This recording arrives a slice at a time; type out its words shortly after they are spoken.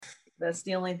That's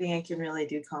the only thing I can really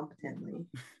do competently.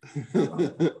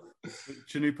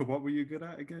 Chanupa, what were you good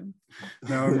at again?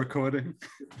 Now I'm recording.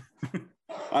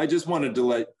 I just wanted to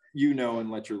let you know and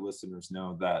let your listeners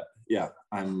know that, yeah,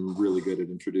 I'm really good at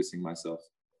introducing myself.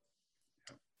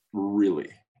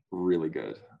 Really, really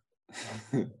good.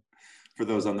 For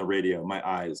those on the radio, my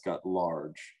eyes got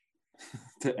large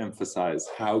to emphasize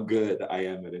how good I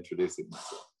am at introducing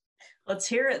myself. Let's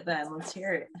hear it then. Let's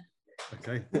hear it.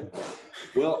 Okay.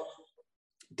 Well,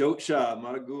 Dotsha,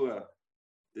 Maragua,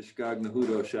 Dishgag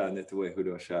Nahudosha, Nitwe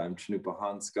Hudosha. I'm Chanupa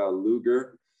Hanska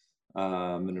Luger.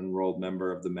 I'm an enrolled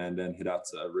member of the Mandan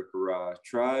Hidatsa Rikara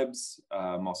tribes.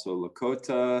 I'm also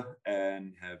Lakota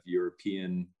and have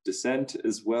European descent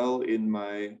as well in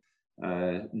my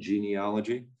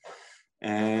genealogy.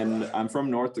 And I'm from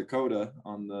North Dakota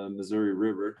on the Missouri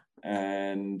River.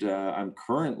 And I'm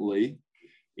currently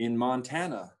in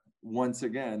Montana, once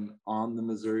again, on the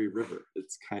Missouri River.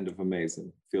 It's kind of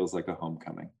amazing. Feels like a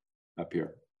homecoming up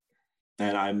here.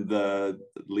 And I'm the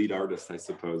lead artist, I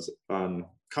suppose,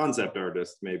 concept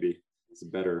artist, maybe is a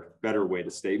better way to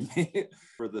state me,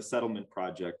 for the settlement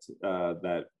project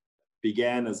that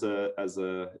began as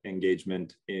a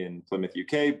engagement in Plymouth,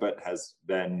 UK, but has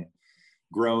then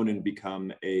grown and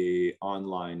become a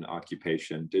online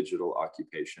occupation, digital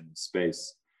occupation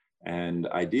space and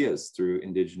ideas through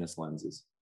Indigenous lenses.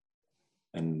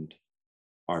 And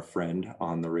our friend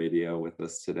on the radio with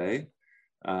us today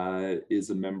is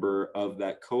a member of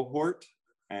that cohort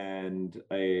and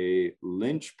a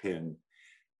linchpin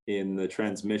in the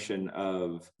transmission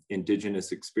of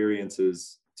Indigenous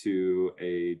experiences to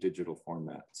a digital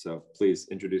format. So please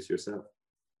introduce yourself.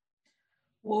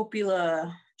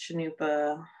 Wopila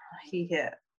Chanupa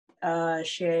Hihe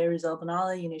Share Rizal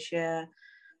Banala Unisha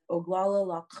Oglala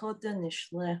Lakota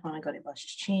Nishle Hanagari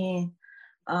Bashchin.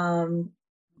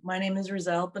 My name is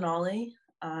Rizal Banali.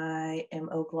 I am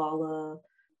Oglala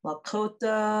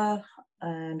Lakota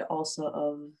and also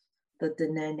of the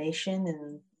Dene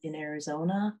Nation in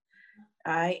Arizona.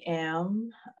 I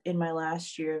am in my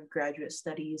last year of graduate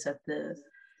studies at the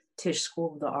Tisch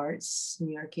School of the Arts,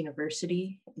 New York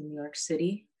University in New York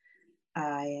City.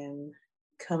 I am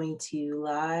coming to you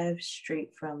live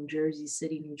straight from Jersey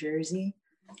City, New Jersey,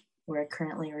 where I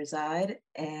currently reside.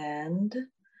 And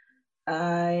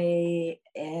I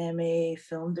am a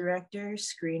film director,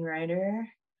 screenwriter,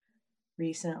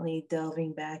 recently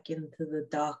delving back into the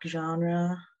doc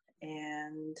genre.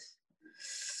 And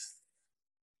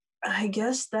I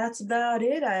guess that's about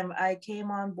it. I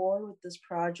came on board with this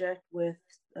project with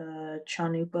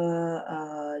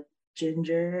Chanupa,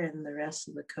 Ginger, and the rest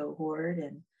of the cohort.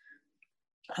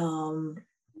 And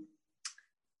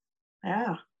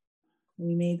yeah,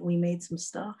 we made some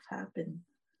stuff happen.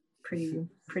 Pretty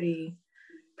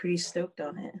stoked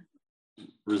on it.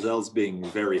 Rizel's being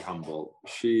very humble.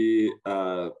 She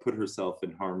put herself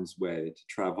in harm's way to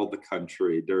travel the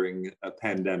country during a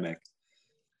pandemic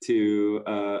to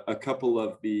a couple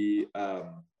of the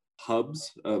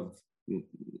hubs of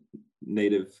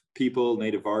Native people,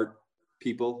 Native art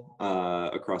people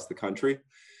across the country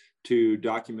to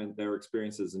document their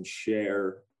experiences and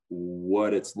share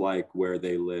what it's like where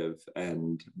they live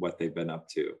and what they've been up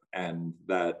to. And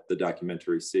that the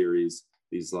documentary series,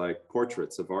 these like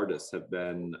portraits of artists, have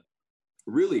been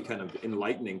really kind of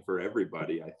enlightening for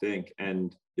everybody, I think.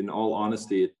 And in all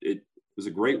honesty, it was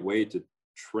a great way to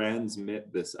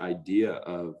transmit this idea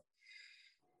of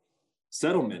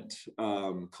settlement,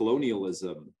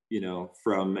 colonialism,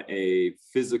 from a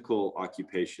physical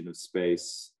occupation of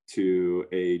space to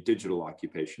a digital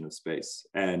occupation of space.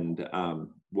 And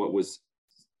what was,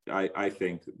 I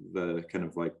think, the kind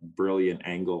of like brilliant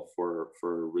angle for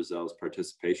Rizel's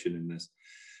participation in this.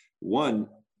 One,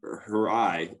 her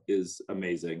eye is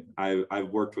amazing. I've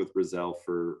worked with Rizel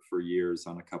for years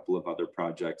on a couple of other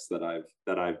projects that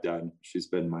I've done. She's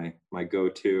been my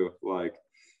go-to. Like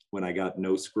when I got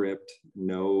no script,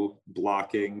 no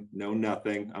blocking, no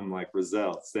nothing, I'm like,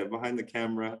 Rizel, stand behind the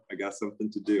camera. I got something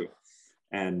to do.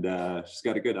 And she's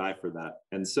got a good eye for that.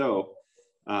 And so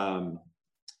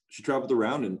she traveled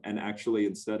around and actually,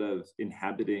 instead of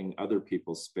inhabiting other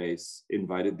people's space,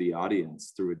 invited the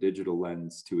audience through a digital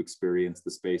lens to experience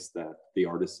the space that the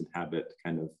artists inhabit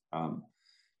kind of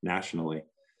nationally.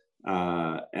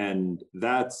 And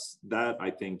that I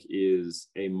think is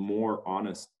a more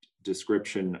honest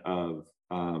description of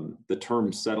the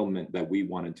term settlement that we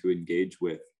wanted to engage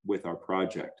with our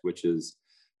project, which is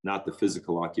not the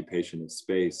physical occupation of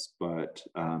space, but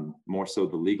more so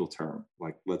the legal term.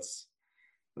 Like let's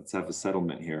have a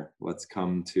settlement here. Let's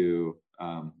come to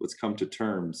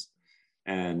terms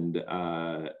and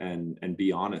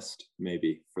be honest,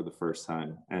 maybe for the first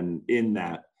time. And in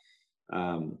that,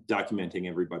 documenting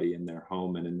everybody in their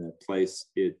home and in their place,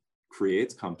 it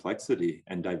creates complexity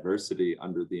and diversity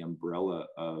under the umbrella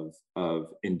of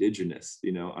indigenous,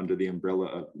 under the umbrella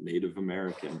of Native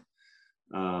American,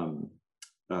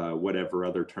 whatever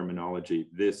other terminology.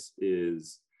 This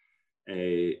is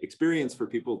a experience for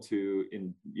people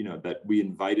that we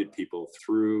invited people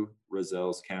through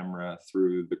Razel's camera,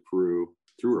 through the crew,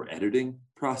 through our editing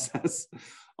process,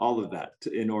 all of that,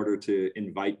 in order to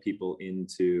invite people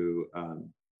into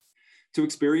to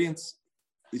experience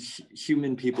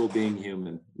human people being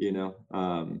human,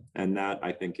 and that,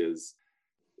 I think, it's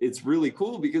really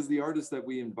cool, because the artists that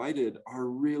we invited are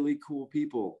really cool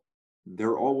people.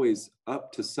 They're always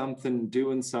up to something,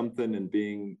 doing something, and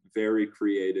being very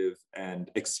creative and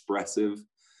expressive,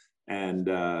 and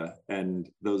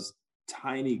those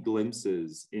tiny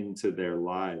glimpses into their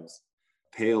lives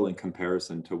pale in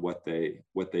comparison to what they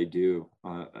do,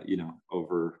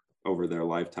 over their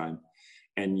lifetime.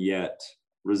 And yet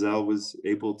Razel was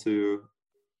able to,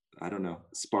 I don't know,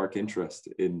 spark interest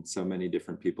in so many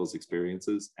different people's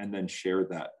experiences, and then share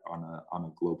that on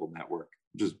a global network,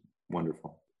 which is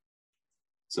wonderful.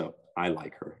 So I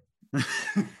like her. I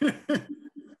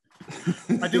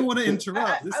didn't want to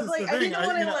interrupt. This I'm is like, the thing.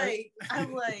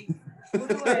 I'm like, what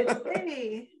do I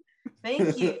say?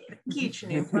 Thank you,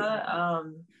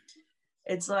 Chanupa.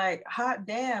 It's like, hot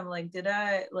damn, like, did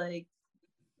I, like,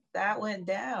 that went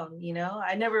down,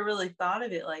 I never really thought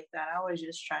of it like that. I was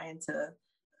just trying to,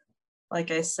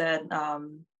 like I said,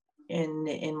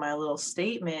 in my little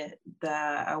statement,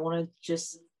 that I want to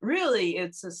just really,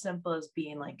 it's as simple as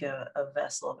being like a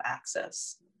vessel of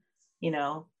access,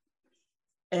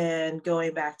 and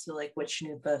going back to like what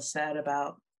Chanupa said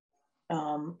about,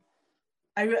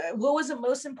 what was the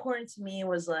most important to me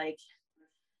was like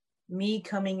me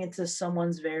coming into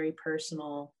someone's very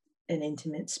personal and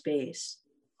intimate space.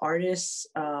 Artists,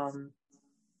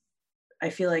 I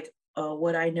feel like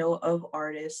what I know of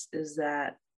artists is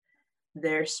that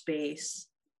their space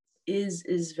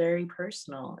is very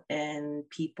personal, and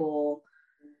people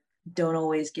don't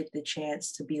always get the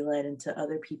chance to be led into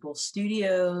other people's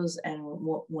studios. And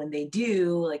when they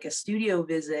do, like a studio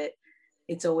visit,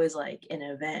 it's always like an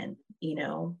event,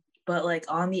 but like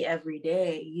on the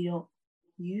everyday, you don't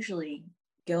usually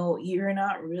go, you're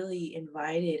not really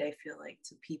invited, I feel like,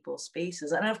 to people's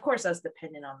spaces. And of course that's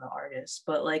dependent on the artist,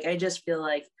 but like I just feel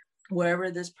like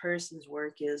wherever this person's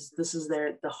work is, this is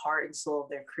the heart and soul of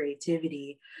their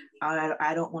creativity.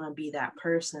 I don't want to be that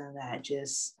person that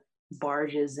just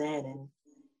barges in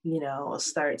and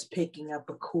starts picking up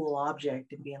a cool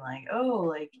object and being like, oh,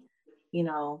 like,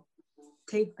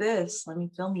 take this, let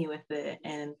me film you with it.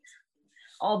 And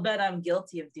I'll bet I'm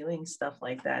guilty of doing stuff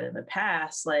like that in the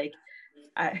past. Like,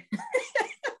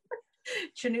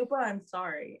 Chanupa, I'm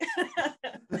sorry.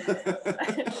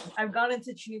 I've gone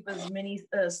into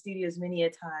Chanupa's studios many a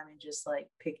time and just like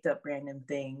picked up random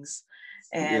things.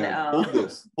 And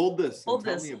hold this tell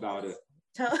me about it.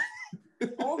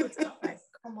 All the time.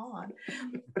 Come on.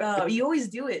 You always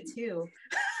do it too.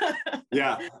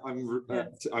 Yeah, I'm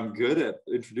good at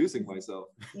introducing myself.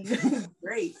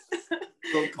 Great.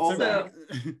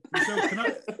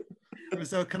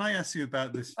 So can I ask you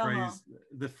about this phrase,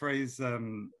 the phrase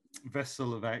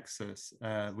vessel of access,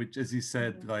 which, as you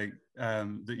said, like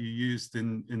that you used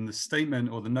in the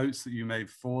statement or the notes that you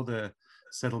made for the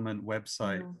settlement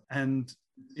website. And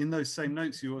in those same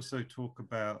notes, you also talk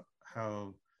about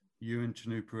how you and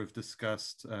Chanupa have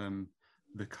discussed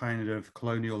the kind of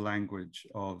colonial language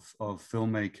of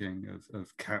filmmaking,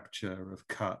 of capture, of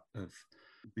cut, of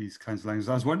these kinds of languages.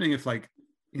 I was wondering if, like,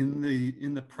 in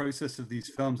the process of these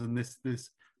films and this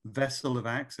vessel of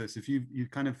access, if you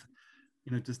kind of,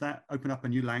 does that open up a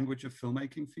new language of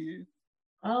filmmaking for you?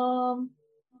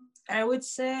 I would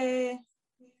say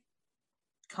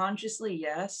consciously,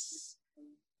 yes.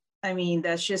 I mean,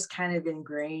 that's just kind of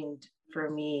ingrained for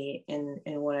me in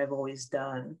what I've always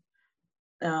done.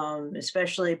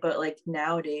 Especially, but like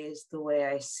nowadays, the way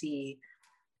I see,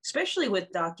 especially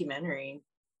with documentary,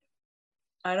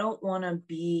 I don't want to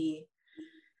be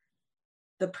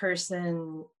the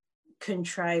person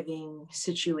contriving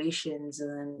situations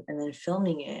and then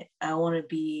filming it. I want to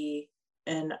be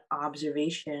an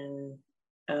observation,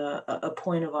 a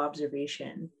point of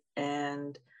observation.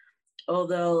 And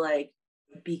although, like,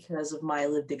 because of my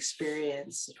lived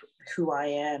experience, who I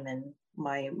am and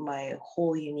my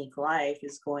whole unique life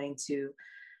is going to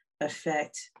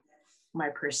affect my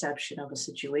perception of a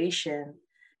situation,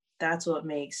 that's what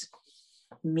makes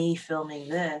me filming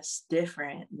this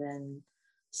different than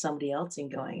somebody else in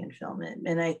going and film it.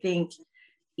 And I think,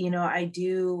 I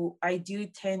do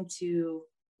tend to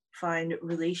find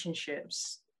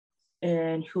relationships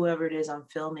and whoever it is I'm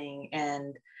filming,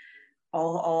 and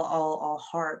I'll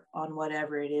harp on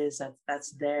whatever it is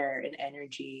that's there, an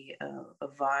energy, a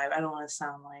vibe. I don't want to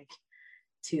sound like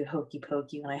too hokey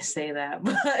pokey when I say that,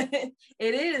 but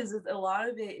it is. A lot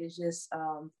of it is just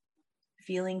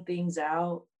feeling things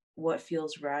out, what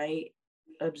feels right,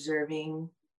 observing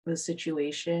the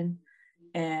situation,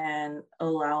 and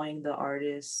allowing the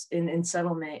artists. In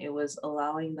Settlement, it was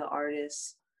allowing the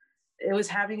artists. It was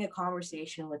having a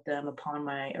conversation with them upon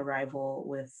my arrival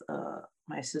with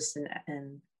my assistant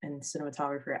and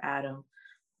cinematographer Adam,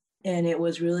 and it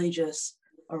was really just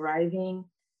arriving,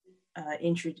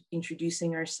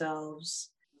 introducing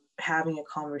ourselves, having a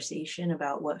conversation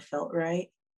about what felt right,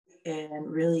 and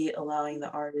really allowing the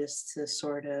artists to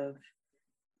sort of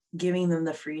giving them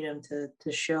the freedom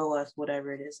to show us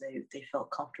whatever it is they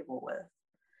felt comfortable with.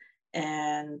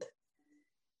 And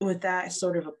with that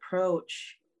sort of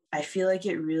approach, I feel like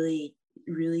it really,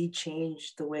 really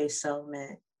changed the way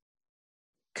Settlement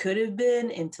could have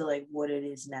been into like what it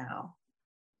is now.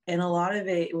 And a lot of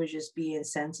it was just being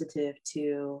sensitive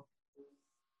to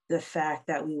the fact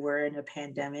that we were in a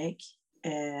pandemic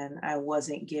and I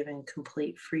wasn't given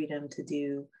complete freedom to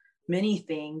do many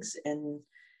things, and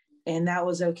that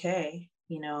was okay.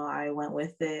 You know, I went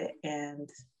with it, and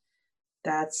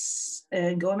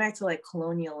going back to like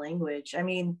colonial language. I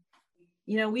mean,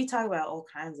 you know, we talk about all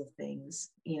kinds of things,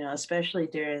 you know, especially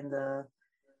during the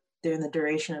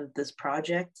duration of this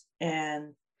project,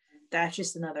 and that's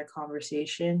just another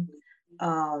conversation.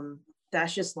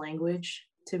 That's just language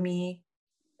to me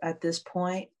at this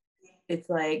point. It's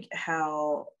like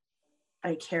how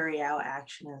I carry out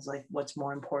action is like what's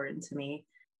more important to me.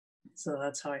 So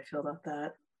that's how I feel about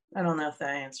that. I don't know if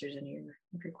that answers any of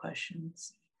your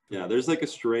questions. Yeah, there's like a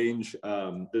strange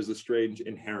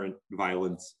inherent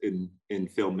violence in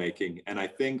filmmaking, and I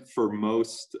think for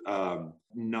most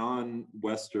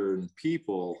non-Western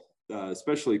people,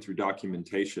 especially through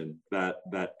documentation, that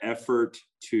effort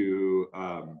to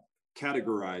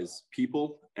categorize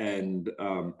people and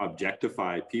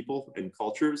objectify people and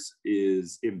cultures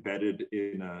is embedded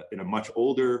in a much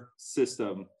older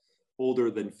system, older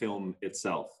than film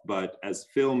itself. But as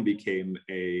film became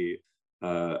a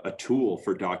tool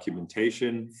for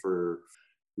documentation, for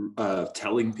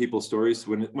telling people stories,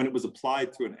 when it was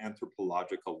applied through an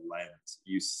anthropological lens,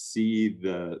 you see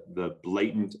the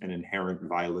blatant and inherent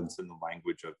violence in the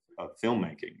language of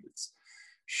filmmaking. It's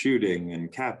shooting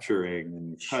and capturing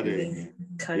and cutting.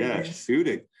 Yeah,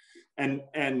 shooting. And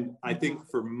I think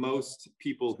for most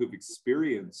people who've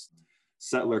experienced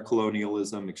settler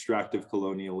colonialism, extractive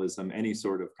colonialism, any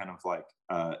sort of kind of like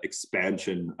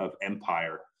expansion of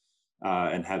empire,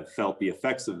 and have felt the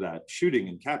effects of that, shooting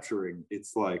and capturing,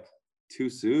 it's like too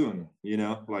soon, you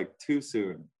know, like too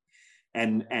soon.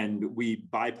 And we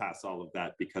bypass all of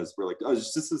that because we're like, oh,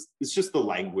 it's just the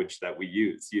language that we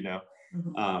use, you know.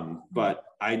 Mm-hmm. But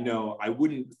I know I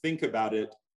wouldn't think about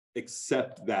it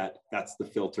except that that's the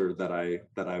filter that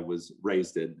I was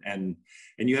raised in. And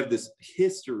you have this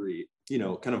history, you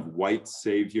know, kind of white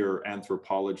savior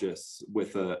anthropologists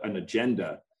with an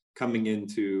agenda coming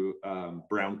into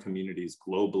brown communities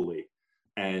globally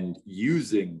and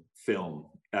using film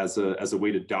as a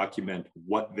way to document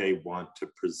what they want to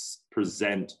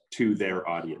present to their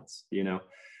audience, you know.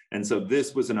 And so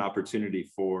this was an opportunity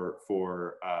for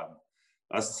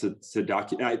us to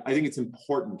document. I think it's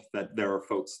important that there are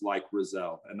folks like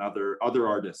Rizal and other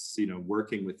artists, you know,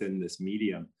 working within this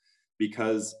medium,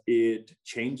 because it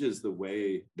changes the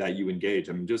way that you engage.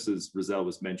 I mean, just as Rizal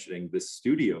was mentioning, this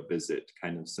studio visit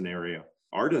kind of scenario,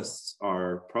 artists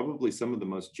are probably some of the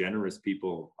most generous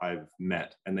people I've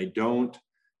met, and they don't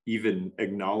even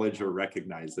acknowledge or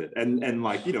recognize it. And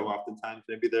like, you know, oftentimes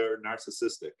maybe they're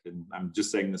narcissistic, and I'm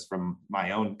just saying this from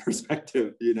my own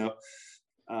perspective, you know.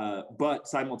 But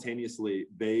simultaneously,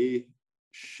 they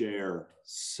share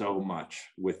so much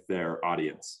with their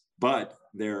audience. But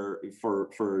they're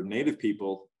for Native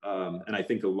people, and I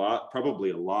think probably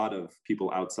a lot of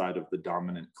people outside of the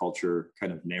dominant culture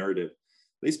kind of narrative,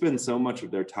 they spend so much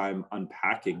of their time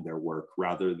unpacking their work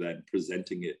rather than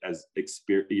presenting it as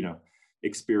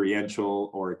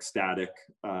experiential or ecstatic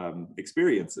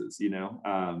experiences, you know.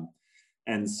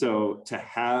 And so to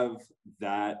have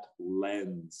that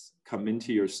lens come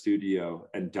into your studio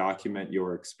and document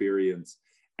your experience,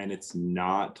 and it's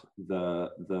not the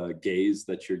gaze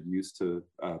that you're used to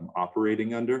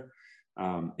operating under,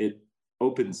 it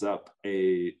opens up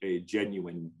a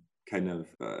genuine kind of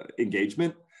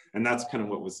engagement. And that's kind of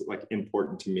what was like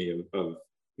important to me of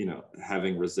you know,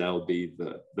 having Rizal be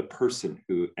the person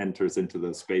who enters into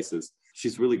those spaces.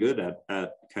 She's really good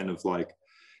at kind of like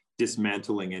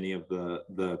dismantling any of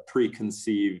the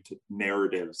preconceived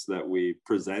narratives that we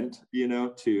present, you know,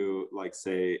 to like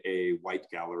say a white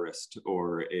gallerist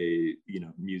or a, you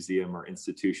know, museum or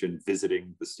institution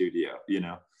visiting the studio, you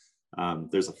know.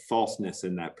 There's a falseness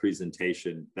in that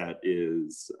presentation that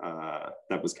is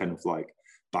that was kind of like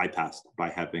bypassed by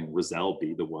having Rizal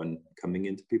be the one coming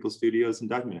into people's studios and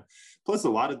documenting. Plus, a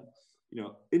lot of, you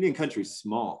know, Indian country's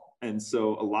small, and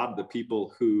so a lot of the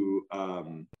people who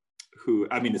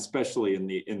I mean, especially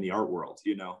in the art world,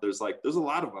 you know, there's a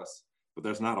lot of us, but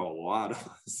there's not a lot of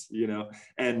us, you know.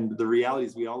 And the reality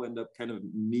is we all end up kind of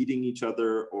meeting each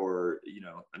other, or, you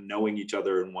know, knowing each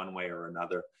other in one way or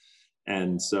another.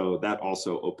 And so that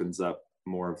also opens up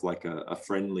more of like a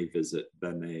friendly visit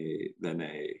than a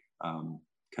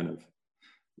kind of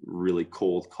really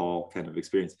cold call kind of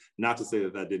experience. Not to say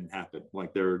that that didn't happen.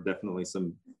 Like, there are definitely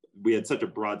we had such a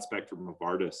broad spectrum of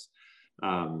artists.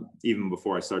 Even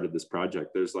before I started this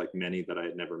project, there's like many that I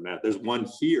had never met. There's one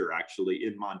here actually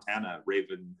in Montana,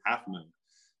 Raven Halfman,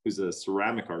 who's a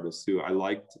ceramic artist who I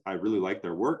really liked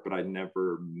their work, but I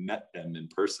never met them in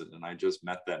person. And I just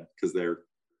met them because they're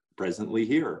presently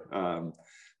here.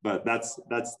 But that's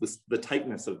the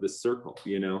tightness of this circle,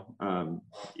 you know.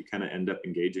 You kind of end up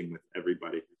engaging with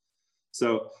everybody.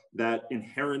 So that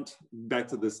inherent, back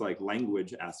to this like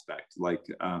language aspect, like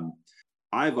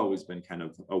I've always been kind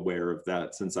of aware of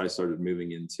that since I started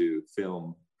moving into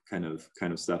film kind of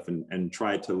stuff, and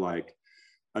try to like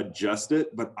adjust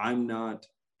it, but I'm not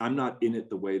in it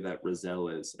the way that Rizal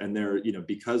is. And there, you know,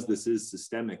 because this is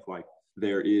systemic, like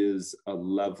there is a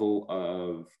level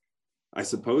of, I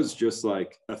suppose, just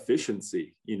like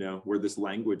efficiency, you know, where this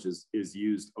language is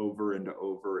used over and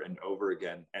over and over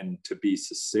again. And to be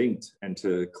succinct and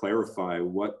to clarify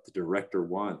what the director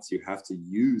wants, you have to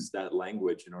use that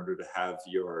language in order to have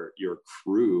your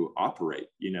crew operate,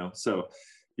 you know. So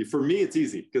for me, it's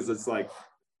easy because it's like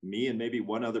me and maybe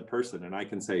one other person, and I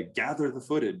can say, gather the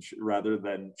footage rather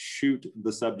than shoot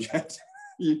the subject,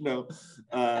 you know.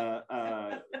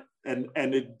 And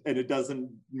it doesn't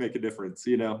make a difference,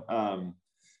 you know,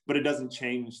 but it doesn't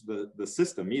change the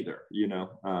system either, you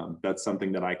know. That's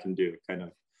something that I can do kind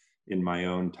of in my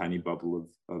own tiny bubble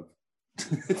of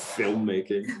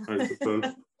filmmaking, I suppose.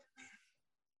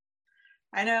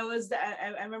 I know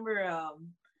I remember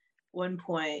one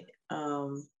point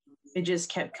it just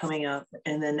kept coming up,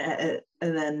 and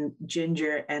then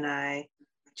Ginger and I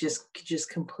just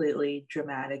completely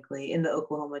dramatically in the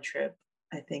Oklahoma trip.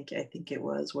 I think it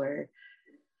was, where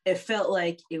it felt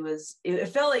like it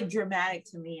felt like dramatic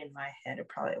to me in my head. It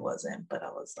probably wasn't, but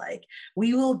I was like,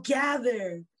 we will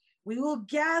gather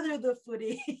the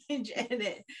footage, and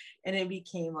it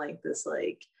became like this,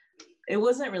 like, it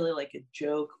wasn't really like a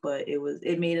joke, but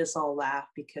it made us all laugh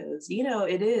because, you know,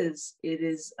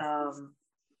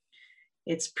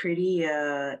 it's pretty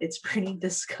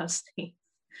disgusting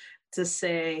to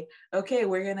say, okay,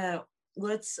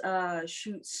 let's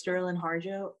shoot Sterling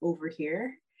Harjo over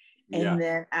here. And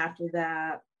then after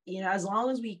that, you know, as long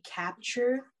as we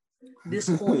capture this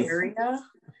whole area,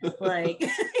 like,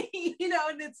 you know,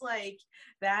 and it's like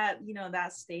that, you know,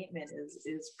 that statement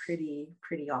is pretty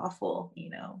awful, you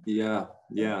know. Yeah.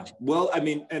 Well, I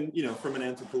mean, and, you know, from an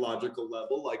anthropological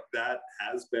level, like that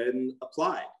has been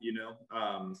applied, you know.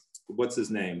 What's his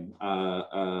name?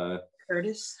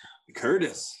 Curtis,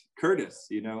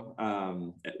 you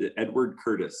know, Edward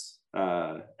Curtis.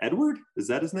 Edward, is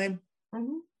that his name?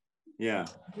 Mm-hmm. Yeah.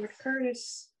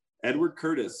 Edward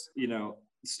Curtis, you know,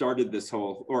 started this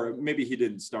whole, or maybe he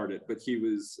didn't start it, but he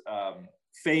was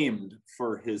famed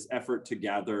for his effort to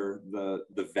gather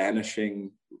the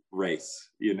vanishing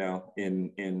race, you know,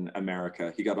 in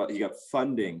America. He got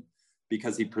funding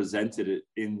because he presented it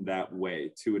in that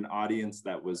way to an audience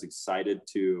that was excited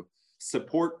to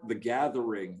support the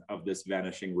gathering of this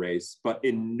vanishing race, but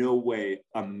in no way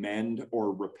amend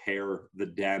or repair the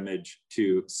damage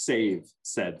to save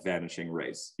said vanishing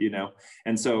race, you know?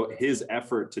 And so his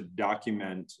effort to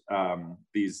document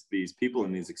these people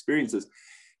and these experiences,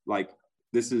 like,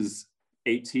 this is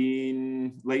late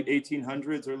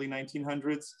 1800s, early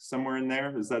 1900s, somewhere in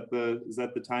there. Is that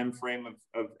the time frame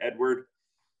of Edward?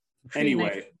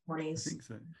 Anyway, I think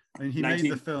so. I mean, he made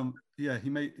the film. Yeah,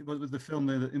 what was the film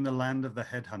In the Land of the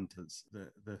Headhunters?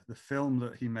 The film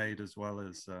that he made, as well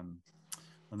as on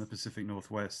the Pacific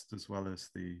Northwest, as well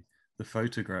as the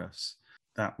photographs.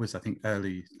 That was, I think,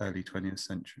 early 20th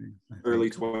century. Early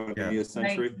 20th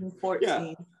century. 1914.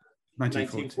 Yeah.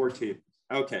 1914.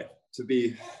 Okay.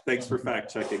 Thanks for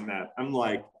fact checking that. I'm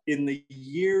like, in the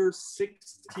year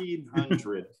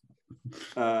 1600.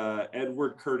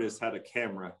 Edward Curtis had a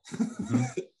camera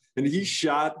And he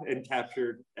shot and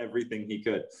captured everything he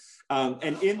could.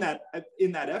 And in that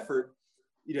effort,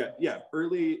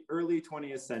 early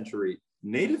 20th century,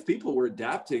 Native people were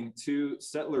adapting to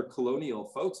settler colonial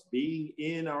folks being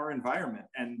in our environment.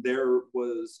 And there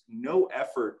was no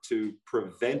effort to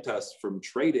prevent us from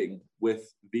trading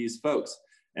with these folks.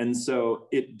 And so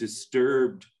it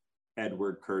disturbed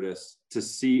Edward Curtis to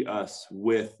see us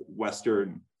with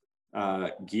Western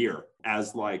gear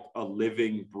as like a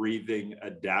living, breathing,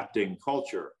 adapting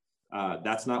culture.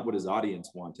 That's not what his audience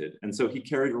wanted. And so he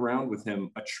carried around with him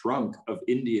a trunk of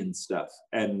Indian stuff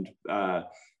and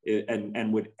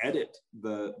would edit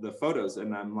the photos.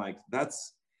 And I'm like,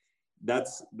 that's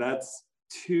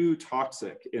too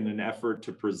toxic in an effort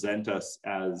to present us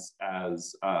as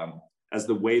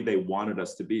the way they wanted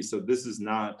us to be. So this is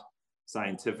not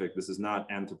scientific. This is not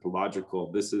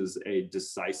anthropological. This is a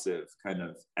decisive kind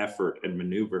of effort and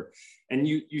maneuver. And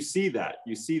you see that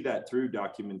through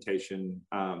documentation.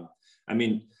 I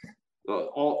mean,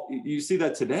 you see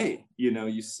that today,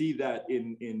 you see that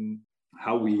in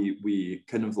how we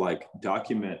kind of like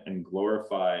document and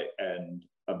glorify and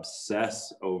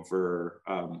obsess over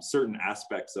certain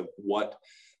aspects of what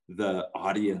the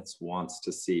audience wants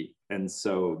to see. And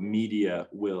so media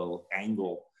will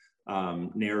angle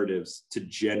narratives to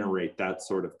generate that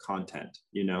sort of content,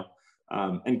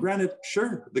 and granted,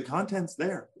 sure, the content's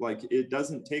there. Like, it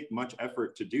doesn't take much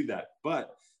effort to do that.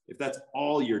 But if that's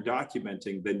all you're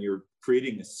documenting, then you're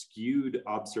creating a skewed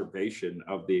observation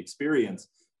of the experience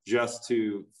just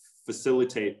to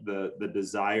facilitate the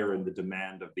desire and the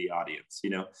demand of the audience,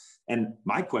 And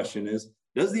my question is,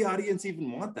 does the audience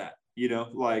even want that?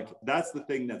 Like, that's the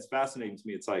thing that's fascinating to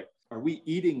me. It's like, are we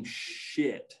eating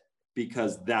shit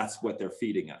because that's what they're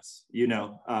feeding us,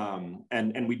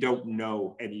 and we don't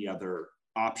know any other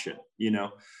option,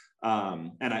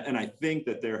 and I think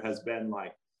that there has been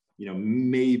like,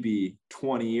 maybe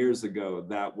 20 years ago,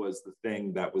 that was the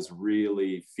thing that was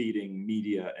really feeding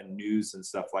media and news and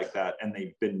stuff like that. And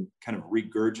they've been kind of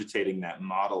regurgitating that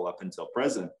model up until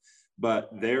present.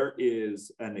 But there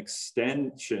is an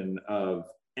extension of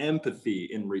empathy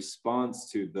in response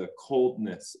to the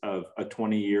coldness of a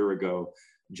 20-year ago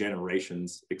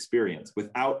generation's experience,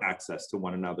 without access to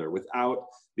one another, without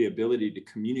the ability to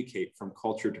communicate from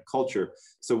culture to culture.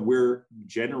 So we're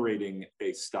generating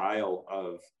a style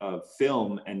of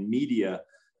film and media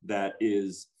that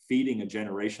is feeding a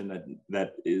generation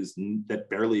that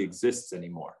barely exists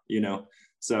anymore,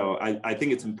 So I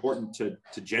think it's important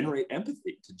to generate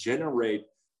empathy, to generate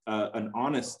an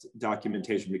honest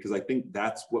documentation, because I think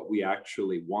that's what we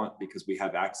actually want, because we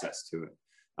have access to it.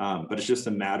 But it's just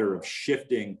a matter of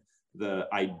shifting the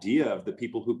idea of the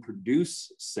people who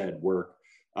produce said work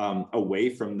away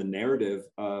from the narrative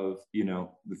of,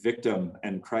 victim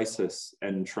and crisis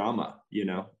and trauma,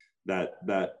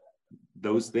 that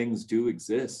those things do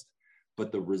exist,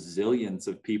 but the resilience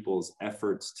of people's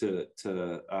efforts to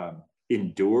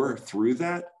endure through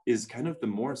that is kind of the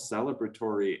more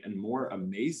celebratory and more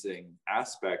amazing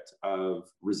aspect of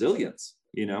resilience,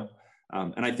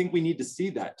 And I think we need to see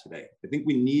that today. I think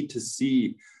we need to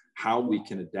see how we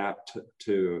can adapt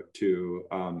to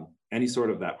any sort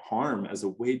of that harm as a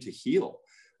way to heal.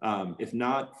 If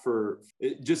not for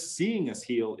just seeing us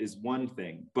heal is one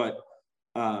thing, but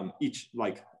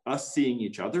us seeing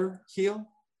each other heal,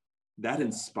 that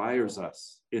inspires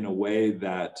us in a way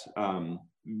that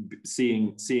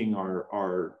seeing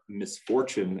our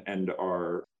misfortune and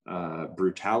our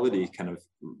brutality kind of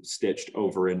stitched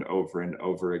over and over and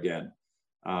over again.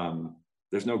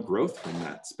 There's no growth in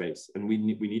that space, and we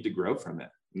need to grow from it.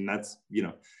 And that's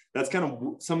kind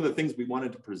of some of the things we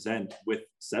wanted to present with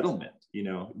Settlement.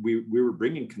 We were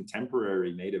bringing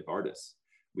contemporary Native artists.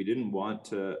 We didn't want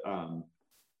to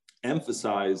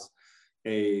emphasize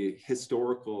a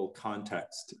historical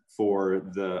context for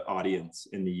the audience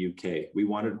in the UK. We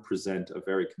wanted to present a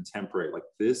very contemporary, like,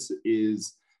 this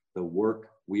is the work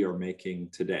we are making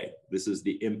today. This is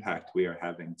the impact we are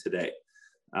having today.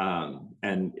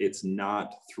 And it's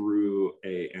not through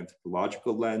an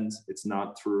anthropological lens. It's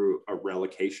not through a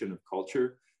relocation of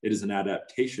culture. It is an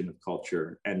adaptation of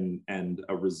culture and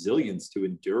a resilience to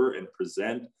endure and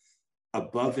present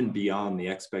above and beyond the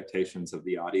expectations of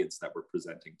the audience that we're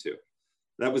presenting to.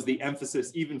 That was the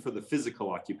emphasis even for the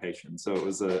physical occupation. So it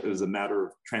was a matter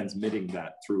of transmitting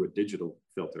that through a digital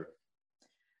filter.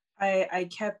 I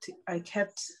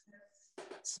kept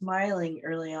smiling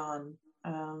early on.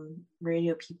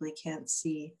 Radio people, you can't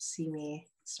see me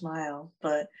smile,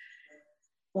 but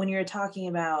when you're talking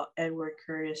about Edward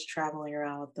Curtis traveling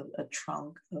around with a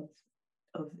trunk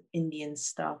of Indian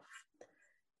stuff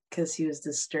because he was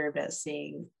disturbed at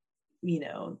seeing,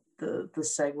 the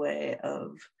segue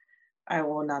of I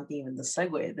will not be even the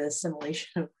segue, the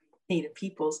assimilation of Native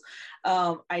peoples.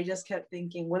 I just kept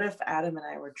thinking, what if Adam and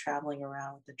I were traveling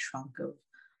around with the trunk of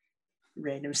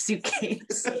random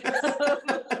suitcase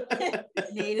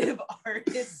Native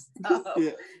artist stuff?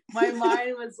 Yeah. My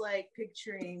mind was like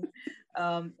picturing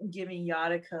giving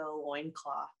Yadika a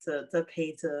loincloth to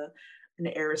paint an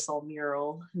aerosol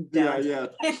mural. Yeah,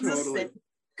 totally.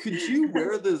 Could you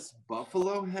wear this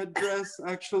buffalo headdress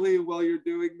actually while you're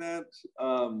doing that?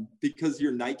 Because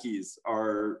your Nikes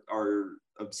are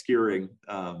obscuring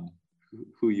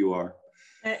who you are.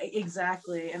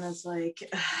 Exactly. And it's like,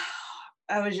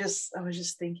 I was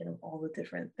just thinking of all the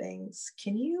different things.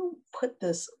 Can you put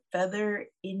this feather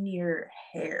in your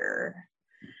hair?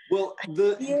 Well,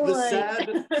 the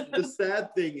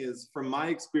sad thing is, from my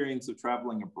experience of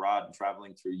traveling abroad and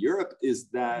traveling through Europe, is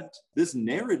that this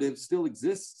narrative still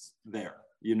exists there.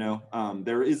 You know,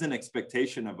 there is an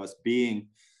expectation of us being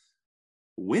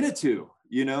Winnetou,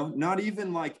 you know, not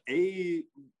even like a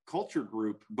culture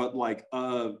group, but like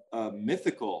a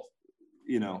mythical,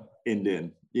 you know,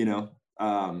 Indian, you know,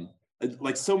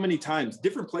 like so many times,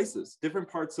 different places, different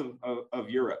parts of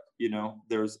Europe, you know,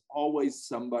 there's always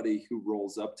somebody who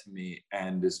rolls up to me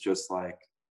and is just like,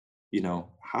 you know,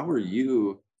 how are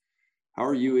you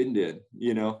Indian?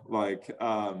 You know, like,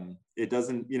 it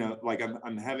doesn't, you know, like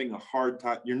I'm having a hard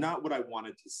time. You're not what I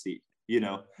wanted to see, you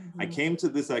know. I came to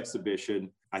this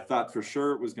exhibition. I thought for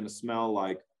sure it was going to smell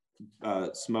like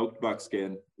smoked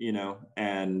buckskin, you know,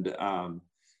 and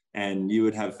you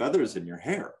would have feathers in your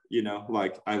hair, you know,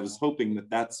 like I was hoping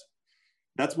that's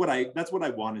what I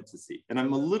wanted to see. And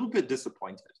I'm a little bit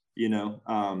disappointed, you know,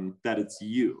 that it's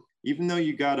you, even though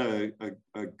you got a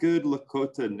good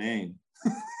Lakota name.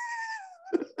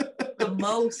 The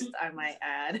most, I might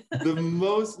add. The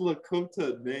most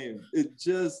Lakota name.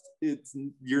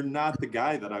 You're not the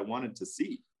guy that I wanted to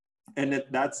see. And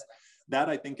that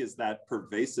I think is that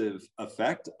pervasive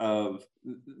effect of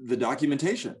the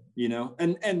documentation, you know,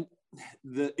 and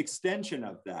the extension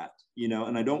of that, you know,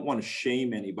 and I don't want to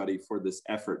shame anybody for this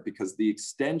effort, because the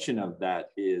extension of that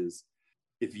is,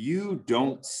 if you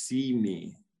don't see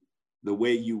me the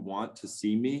way you want to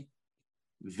see me,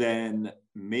 then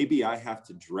maybe I have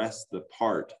to dress the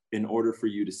part in order for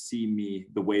you to see me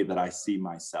the way that I see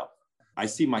myself. I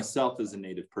see myself as a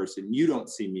Native person. You don't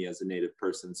see me as a Native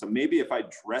person. So maybe if I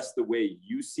dress the way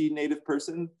you see Native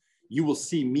person, you will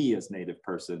see me as Native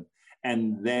person.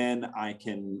 And then I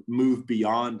can move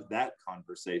beyond that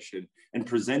conversation and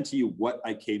present to you what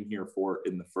I came here for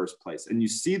in the first place. And you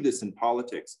see this in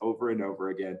politics over and over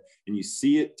again. And you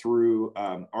see it through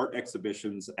art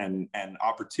exhibitions and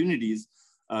opportunities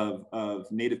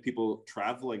of Native people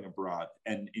traveling abroad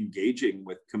and engaging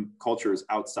with cultures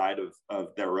outside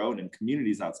of their own and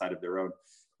communities outside of their own,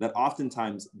 that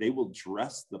oftentimes they will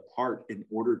dress the part in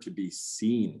order to be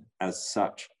seen as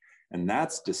such. And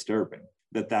that's disturbing,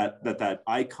 that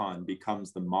icon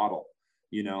becomes the model,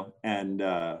 you know. And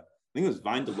I think it was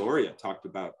Vine Deloria talked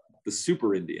about the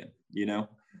super Indian, you know,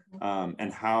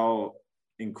 and how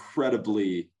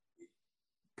incredibly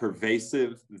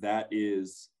pervasive that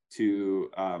is to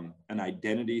an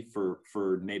identity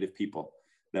for Native people,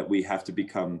 that we have to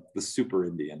become the super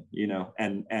Indian, you know,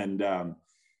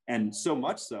 and so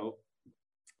much so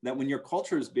that when your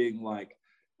culture is being like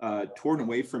torn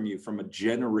away from you from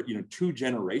 2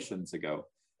 generations ago,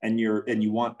 and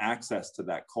you want access to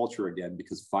that culture again,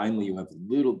 because finally you have a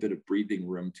little bit of breathing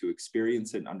room to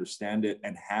experience it and understand it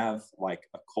and have like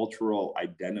a cultural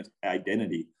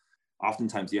identity.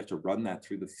 Oftentimes you have to run that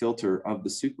through the filter of the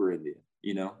super Indian,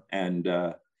 you know, and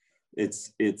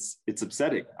it's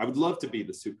upsetting. I would love to be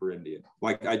the super Indian.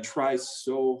 Like, I try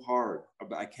so hard,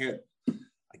 but I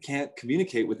can't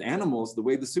communicate with animals the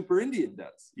way the super Indian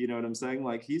does. You know what I'm saying?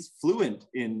 Like, he's fluent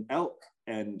in elk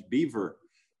and beaver.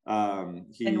 And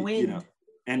wind. You know,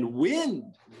 and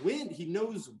wind. He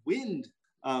knows wind.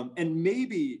 And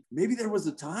maybe there was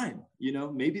a time, you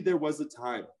know,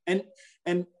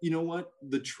 and you know what,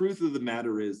 the truth of the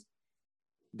matter is,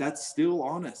 that's still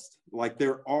honest. Like,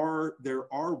 there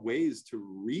are ways to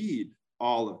read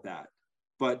all of that,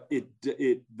 but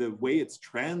the way it's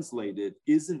translated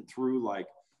isn't through like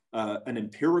an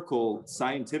empirical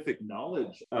scientific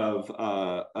knowledge of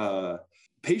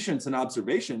patience and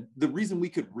observation. The reason we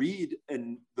could read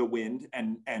in the wind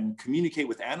and communicate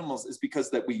with animals is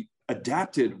because that we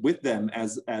adapted with them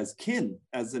as kin,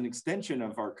 as an extension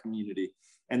of our community.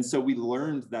 And so we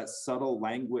learned that subtle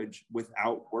language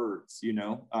without words, you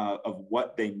know, of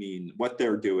what they mean, what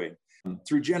they're doing,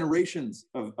 through generations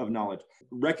of knowledge.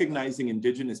 Recognizing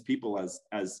Indigenous people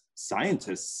as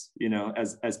scientists, you know,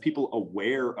 as people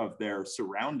aware of their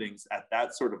surroundings at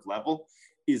that sort of level,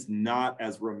 is not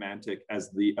as romantic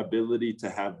as the ability to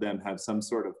have them have some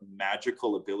sort of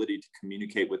magical ability to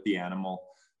communicate with the animal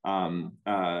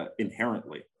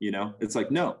inherently. You know, it's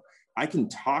like, no, I can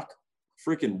talk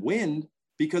freaking wind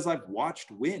because I've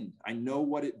watched wind. I know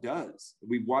what it does.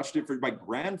 We watched it. My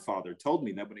grandfather told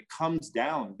me that when it comes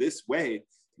down this way,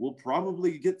 we'll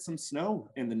probably get some snow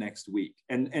in the next week.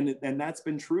 And that's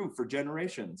been true for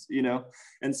generations, you know?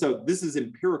 And so this is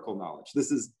empirical knowledge.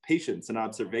 This is patience and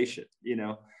observation, you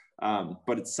know?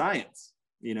 But it's science,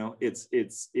 you know? It's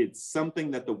something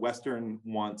that the Western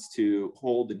wants to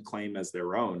hold and claim as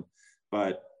their own,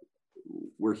 but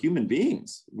we're human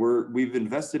beings. We've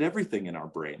invested everything in our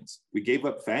brains. We gave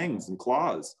up fangs and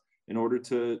claws in order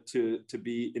to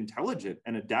be intelligent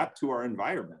and adapt to our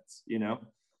environments, you know?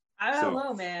 I don't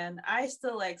know, man. I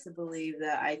still like to believe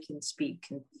that I can speak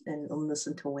and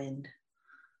listen to wind.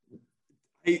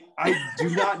 I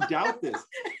do not doubt this.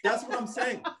 That's what I'm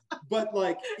saying. But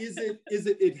like, is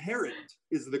it inherent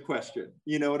is the question.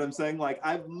 You know what I'm saying? Like,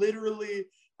 I've literally,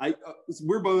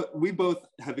 we both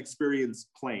have experienced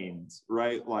plains,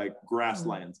 right? Like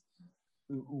grasslands.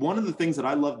 One of the things that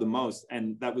I love the most,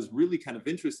 and that was really kind of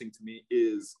interesting to me,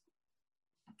 is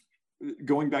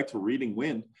going back to reading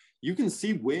wind. You can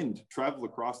see wind travel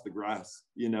across the grass,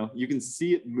 you know, you can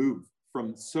see it move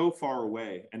from so far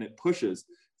away and it pushes.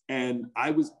 And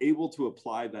I was able to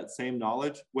apply that same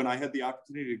knowledge when I had the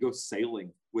opportunity to go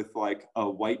sailing with like a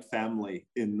white family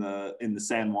in the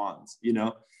San Juans, you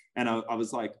know, and I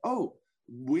was like, oh,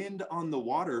 wind on the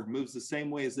water moves the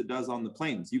same way as it does on the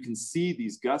plains. You can see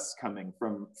these gusts coming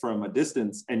from a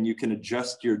distance and you can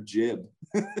adjust your jib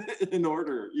in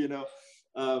order, you know.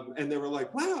 And they were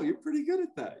like, wow, you're pretty good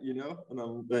at that, you know?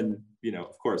 And then, you know,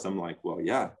 of course, I'm like, well,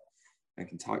 yeah, I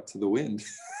can talk to the wind.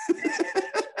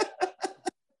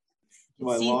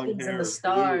 My long hair. In the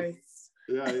stars.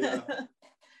 Yeah.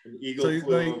 An eagle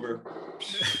flew over.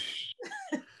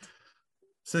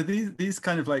 So these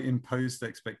kind of like imposed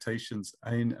expectations,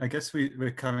 I mean, I guess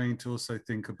we're coming to also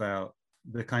think about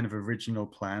the kind of original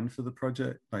plan for the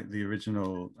project, like the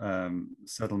original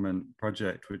settlement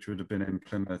project, which would have been in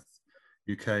Plymouth,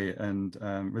 UK. And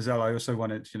Rizal, I also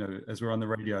wanted, you know, as we're on the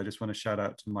radio, I just want to shout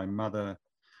out to my mother,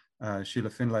 Sheila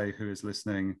Finlay, who is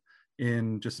listening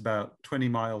in just about 20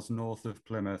 miles north of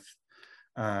Plymouth,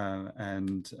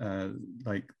 and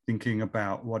like thinking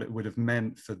about what it would have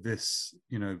meant for this,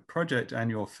 you know, project and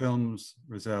your films,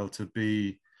 Rizal, to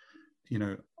be, you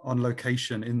know, on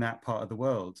location in that part of the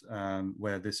world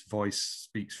where this voice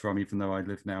speaks from, even though I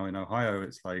live now in Ohio.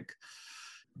 It's like,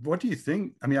 what do you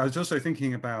think? I mean, I was also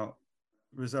thinking about,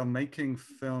 Rizal, making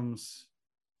films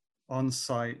on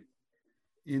site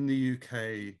in the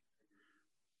UK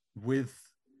with,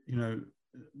 you know,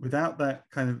 without that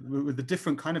kind of, with a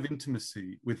different kind of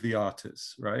intimacy with the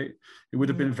artists, right? It would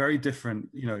have been very different,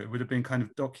 you know, it would have been kind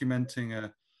of documenting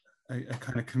a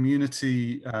kind of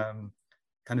community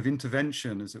kind of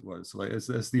intervention, as it was, like as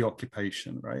the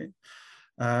occupation, right?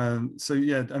 So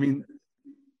yeah, I mean,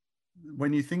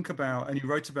 when you think about, and you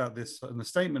wrote about this in the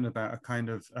statement about a kind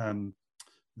of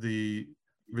the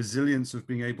resilience of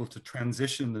being able to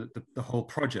transition the whole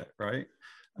project, right?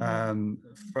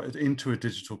 Into a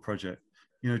digital project.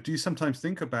 You know, do you sometimes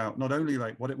think about not only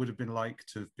like what it would have been like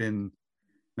to have been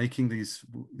making these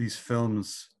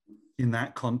films in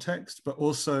that context, but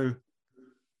also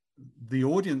the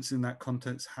audience in that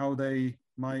context, how they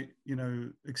might, you know,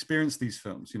 experience these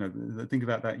films? You know, think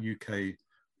about that UK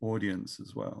audience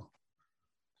as well.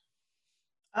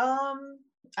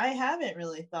 I haven't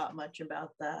really thought much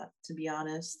about that, to be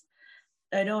honest.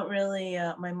 I don't really,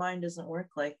 my mind doesn't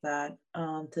work like that,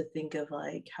 to think of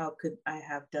like, how could I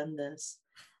have done this?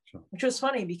 Sure. Which was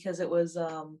funny because it was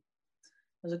a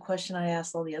question I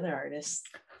asked all the other artists.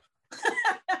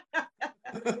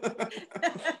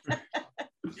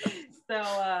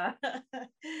 So,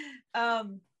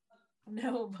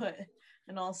 no, but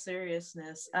in all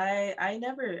seriousness, I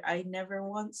never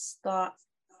once thought,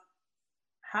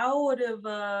 how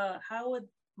would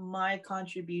my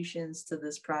contributions to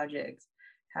this project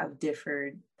have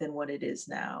differed than what it is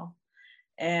now?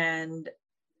 And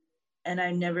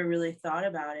I never really thought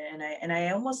about it, and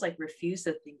I almost like refuse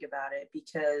to think about it,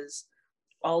 because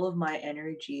all of my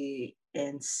energy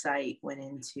and sight went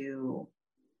into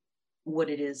what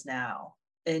it is now.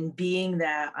 And being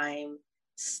that I'm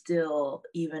still,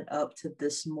 even up to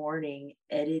this morning,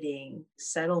 editing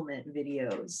settlement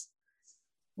videos,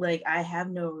 like I have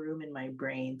no room in my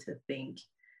brain to think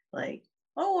like,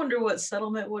 I wonder what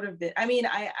settlement would have been. I mean,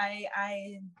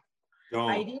 I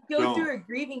did go through a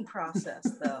grieving process,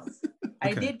 though. Okay.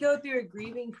 I did go through a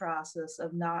grieving process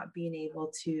of not being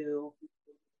able to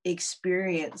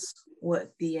experience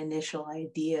what the initial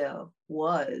idea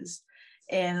was.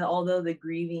 And although the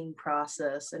grieving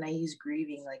process, and I use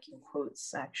grieving like in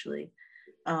quotes actually,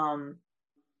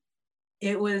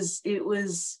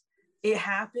 it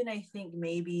happened, I think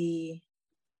maybe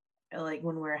like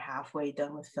when we were halfway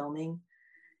done with filming.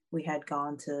 We have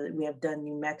done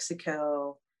New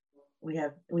Mexico, we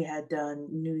had done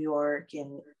New York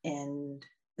and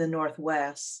the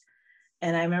Northwest.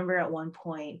 And I remember at one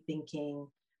point thinking,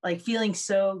 like, feeling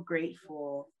so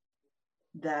grateful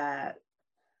that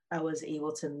I was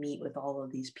able to meet with all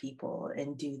of these people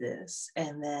and do this.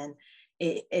 And then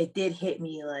it did hit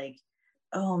me like,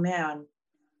 oh man,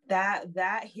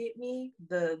 that hit me.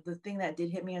 The thing that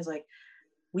did hit me is like,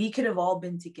 we could have all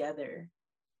been together,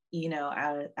 you know,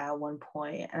 at one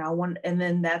point. And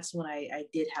then that's when I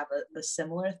did have a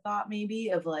similar thought maybe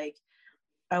of like,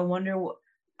 I wonder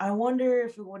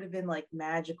if it would have been like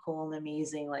magical and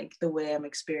amazing, like the way I'm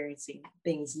experiencing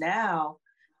things now.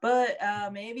 But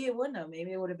maybe it wouldn't have.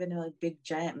 Maybe it would have been a big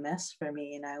giant mess for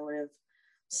me, and I would have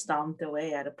stomped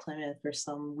away out of Plymouth for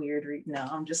some weird reason. No,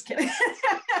 I'm just kidding.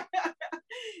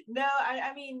 No,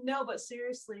 I mean, no, but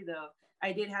seriously though,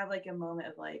 I did have like a moment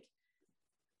of like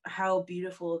how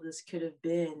beautiful this could have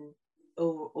been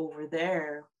over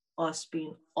there, us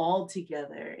being all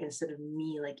together instead of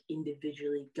me like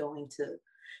individually going to,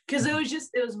 because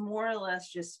it was more or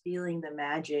less just feeling the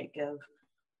magic of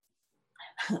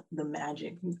the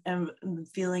magic and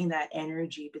feeling that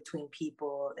energy between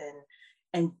people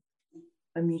and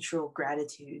a mutual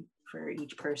gratitude for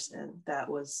each person that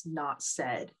was not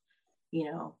said. You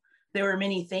know, there were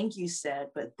many thank yous said,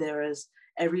 but there was,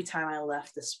 every time I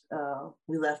left this,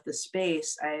 we left the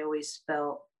space, I always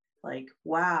felt like,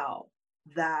 wow,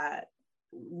 that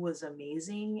was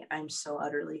amazing. I'm so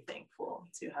utterly thankful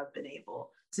to have been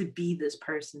able to be this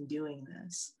person doing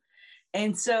this.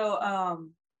 And so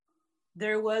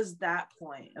there was that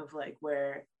point of like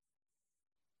where,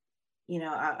 you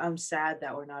know, I'm sad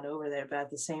that we're not over there, but at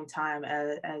the same time,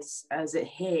 as it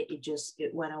hit,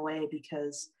 it went away,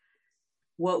 because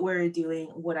what we're doing,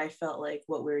 what I felt like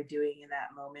what we were doing in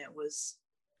that moment was,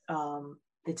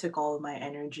 it took all of my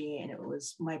energy, and it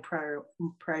was my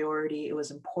priority. It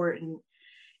was important,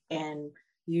 and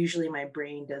usually my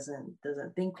brain doesn't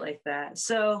think like that.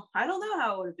 So I don't know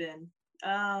how it would have been.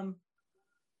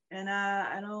 And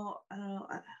I don't.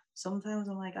 Sometimes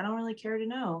I'm like, I don't really care to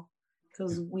know,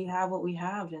 because we have what we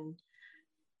have,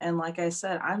 and like I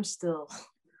said, I'm still.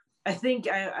 I think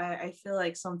I feel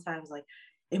like sometimes like,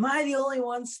 am I the only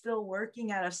one still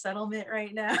working at a settlement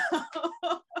right now?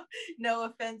 No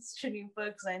offense, Chanupa,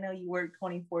 because I know you work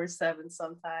 24/7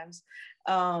 sometimes.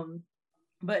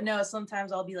 But no,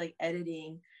 sometimes I'll be like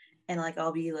editing, and like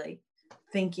I'll be like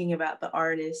thinking about the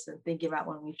artist and thinking about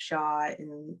when we shot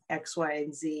and X, Y,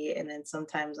 and Z. And then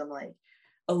sometimes I'm like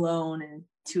alone and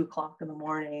 2:00 in the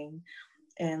morning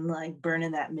and like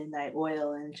burning that midnight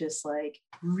oil and just like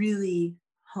really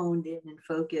honed in and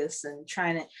focused and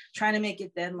trying to make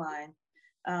it deadline,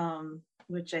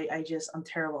 which I'm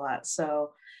terrible at.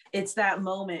 So it's that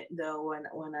moment though when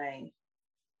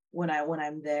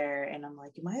I'm there and I'm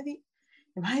like, am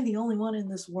I the only one in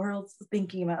this world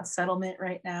thinking about settlement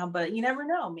right now? But you never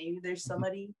know. Maybe there's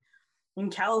somebody in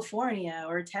California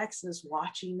or Texas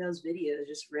watching those videos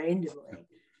just randomly,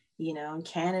 you know, in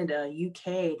Canada,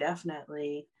 UK,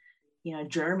 definitely, you know,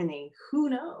 Germany, who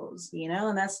knows, you know,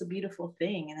 and that's the beautiful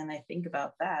thing. And then I think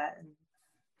about that, and,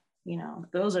 you know,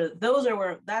 those are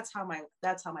where, that's how my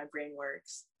brain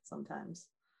works sometimes.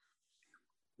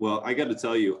 Well, I got to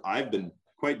tell you, I've been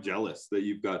quite jealous that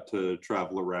you've got to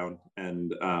travel around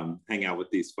and hang out with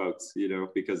these folks, you know,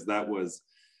 because that was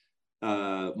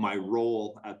my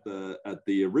role at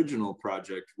the original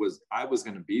project. Was I was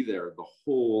going to be there the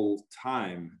whole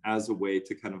time as a way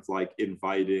to kind of like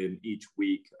invite in each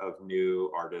week of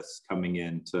new artists coming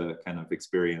in to kind of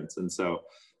experience. And so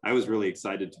I was really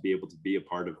excited to be able to be a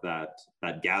part of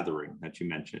that gathering that you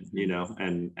mentioned, you know,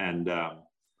 and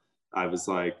I was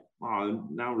like, oh,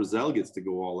 now Roselle gets to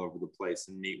go all over the place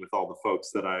and meet with all the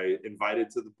folks that I invited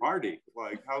to the party.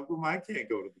 Like, how come I can't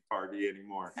go to the party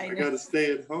anymore? I got to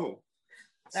stay at home.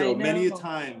 So many a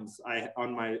times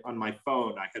on my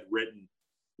phone, I had written,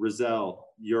 Roselle,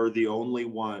 you're the only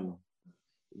one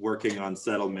working on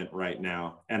settlement right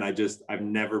now. And I've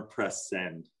never pressed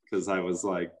send, because I was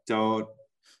like, don't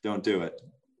do it.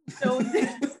 Don't do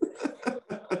it.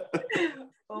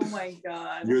 Oh my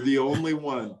God. You're the only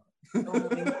one. Oh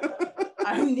my God.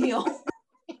 I'm the only.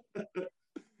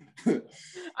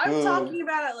 I'm talking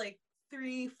about it like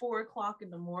 3-4 o'clock in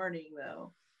the morning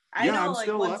though. I know, I'm like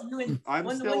still once up. you and I'm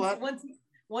still up.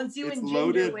 Once you It's and Ginger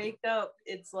loaded. wake up,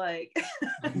 it's like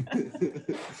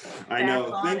I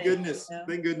know. Thank it, goodness. you know?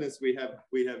 Thank goodness we have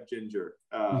Ginger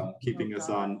keeping us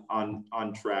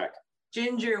on track.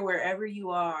 Ginger, wherever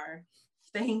you are,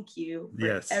 thank you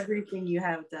for everything you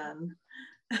have done.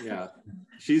 Yeah,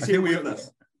 she's here with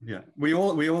us. Yeah, we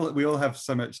all have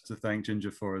so much to thank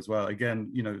Ginger for as well. Again,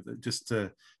 you know, just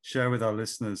to share with our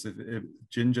listeners, if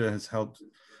Ginger has helped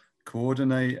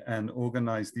coordinate and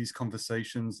organize these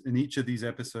conversations in each of these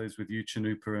episodes with you,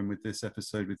 Chanupa, and with this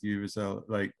episode with you, Rizal.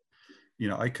 Like, you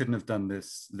know, I couldn't have done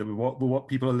this. What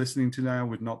people are listening to now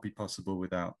would not be possible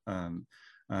without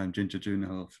Ginger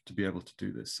Junhill to be able to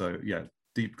do this. So yeah,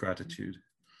 deep gratitude.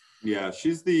 Yeah,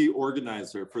 she's the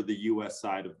organizer for the US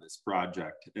side of this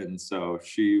project. And so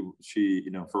she,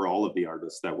 you know, for all of the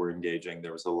artists that were engaging,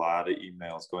 there was a lot of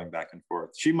emails going back and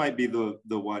forth. She might be the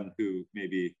one who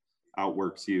maybe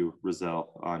outworks you,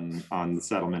 Rizal, on the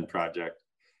settlement project.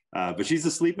 But she's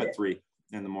asleep at 3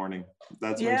 in the morning.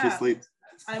 That's when she sleeps.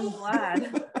 I'm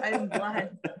glad. I'm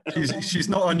glad. She's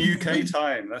not on UK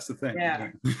time. That's the thing. Yeah.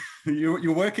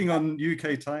 You're working on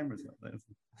UK time, Rizal.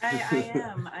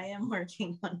 I am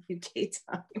working on UK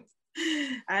time.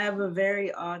 I have a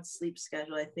very odd sleep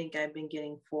schedule. I think I've been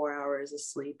getting 4 hours of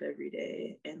sleep every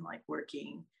day and like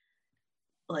working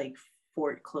like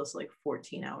close to like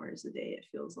 14 hours a day. It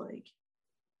feels like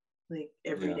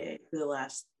every day for the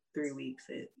last 3 weeks.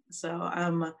 So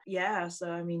I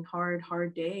mean,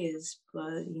 hard days,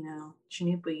 but you know,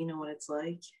 Chanupa, you know what it's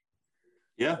like.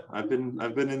 Yeah, I've been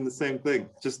in the same thing,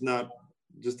 just a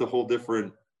whole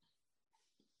different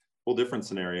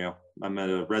scenario. I'm at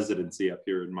a residency up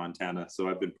here in Montana, so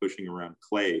I've been pushing around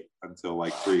clay until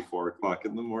like 3-4 o'clock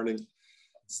in the morning,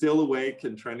 still awake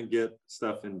and trying to get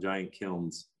stuff in giant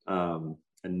kilns and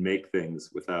make things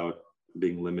without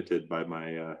being limited by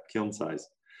my kiln size.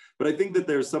 But I think that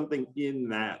there's something in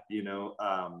that, you know,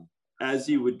 as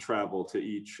you would travel to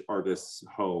each artist's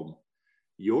home,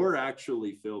 you're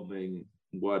actually filming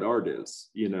what art is.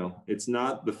 You know, it's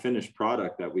not the finished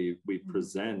product that we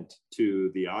present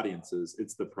to the audiences.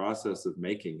 It's the process of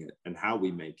making it and how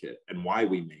we make it and why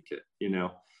we make it. You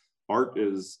know, art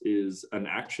is an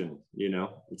action, you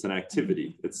know, it's an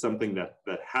activity. It's something that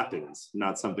happens,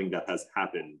 not something that has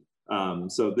happened.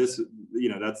 So this, you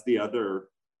know, that's the other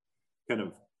kind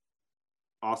of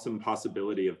awesome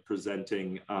possibility of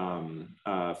presenting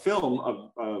film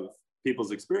of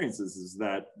people's experiences, is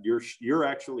that you're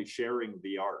actually sharing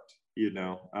the art, you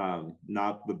know,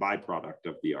 not the byproduct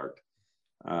of the art.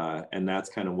 And that's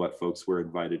kind of what folks were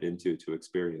invited into to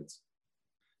experience.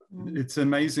 It's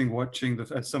amazing watching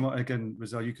someone, again,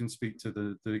 Rizal, you can speak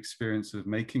to the experience of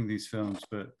making these films,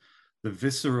 but the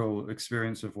visceral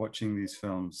experience of watching these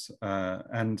films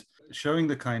and showing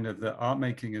the kind of the art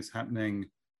making is happening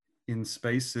in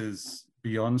spaces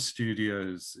beyond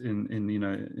studios,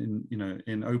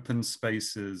 in open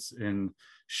spaces, in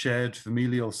shared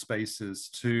familial spaces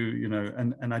too, you know,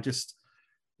 and I just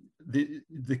the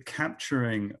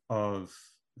capturing of,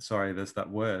 sorry, there's that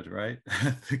word, right?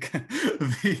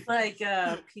 Like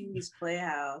Pee-wee's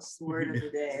Playhouse, word of the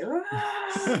day.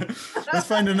 Let's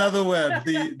find another word.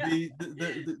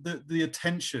 The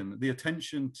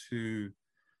attention to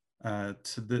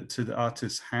the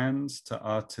artist's hands, to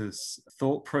artists'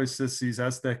 thought processes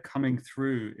as they're coming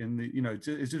through in the, you know,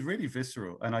 it's just really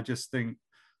visceral. And I just think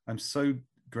I'm so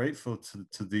grateful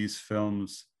to these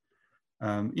films.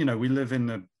 You know, we live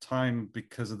in a time,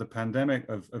 because of the pandemic,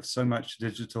 of so much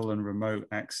digital and remote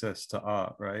access to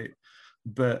art, right?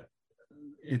 But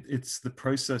it's the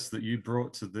process that you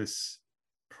brought to this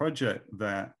project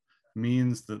that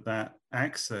means that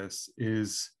access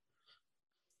is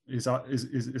an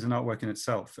artwork in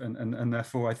itself, and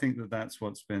therefore I think that's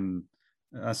what's been,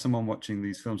 as someone watching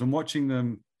these films and watching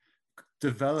them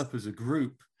develop as a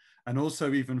group, and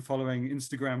also even following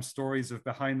Instagram stories of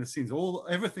behind the scenes,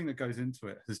 everything that goes into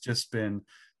it has just been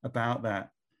about that,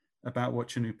 about what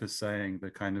Chanupa's saying, the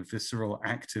kind of visceral,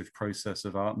 active process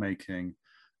of art making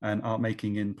and art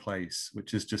making in place,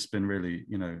 which has just been really,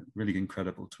 you know, really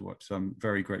incredible to watch. So I'm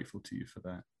very grateful to you for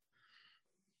that.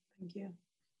 Thank you.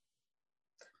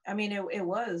 I mean, it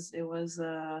was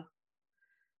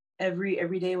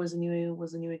every day was a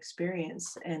new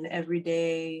experience, and every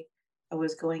day I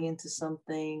was going into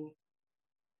something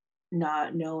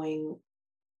not knowing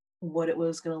what it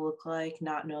was going to look like,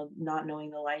 not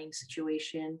knowing the lighting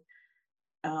situation,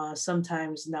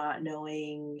 sometimes not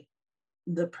knowing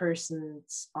the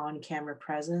person's on-camera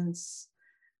presence.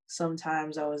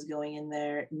 Sometimes I was going in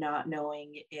there not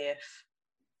knowing if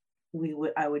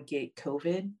I would get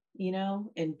COVID, you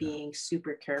know, and being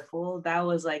super careful. That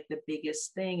was like the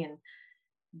biggest thing, and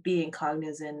being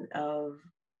cognizant of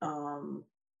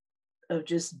of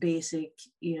just basic,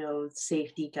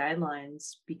 safety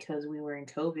guidelines because we were in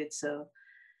COVID. So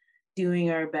doing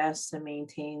our best to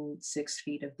maintain 6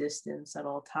 feet of distance at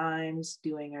all times,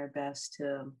 doing our best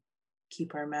to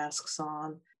keep our masks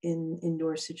on in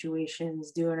indoor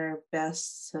situations, doing our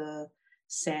best to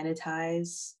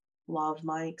sanitize lav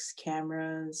mics,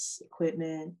 cameras,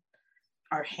 equipment,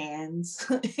 our hands,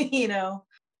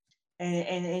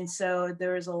 and so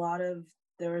there was a lot of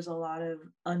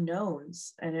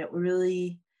unknowns, and it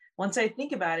really, once I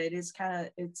think about it, it's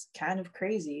kind of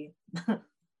crazy.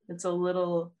 It's a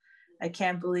little, I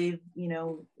can't believe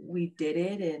we did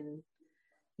it. And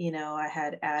I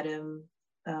had Adam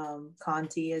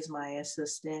Conti as my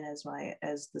assistant,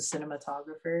 as the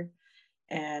cinematographer,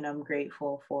 and I'm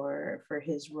grateful for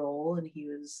his role, and he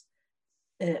was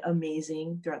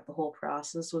amazing throughout the whole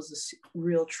process, was a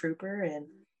real trooper. And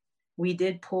we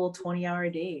did pull 20-hour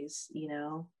days,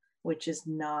 which is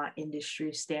not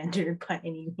industry standard by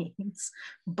any means,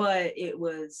 but it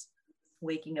was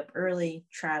waking up early,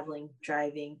 traveling,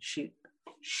 driving,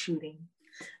 shooting.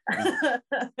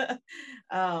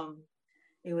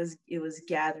 It was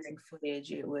gathering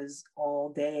footage. It was all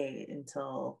day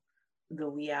until the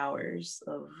wee hours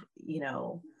of,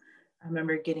 I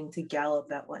remember getting to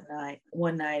Gallup at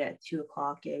one night at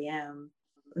 2:00 a.m.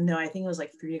 No, I think it was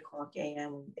like 3:00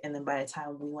 a.m. And then by the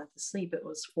time we went to sleep, it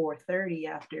was 4:30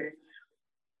 after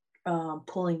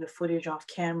pulling the footage off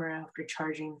camera, after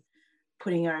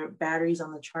putting our batteries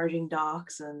on the charging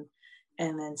docks, and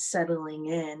then settling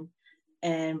in.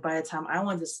 And by the time I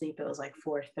went to sleep, it was like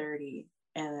 4:30.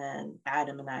 And then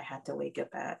Adam and I had to wake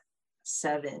up at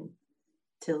 7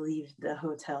 to leave the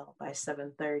hotel by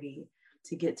 7:30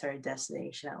 to get to our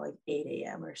destination at like 8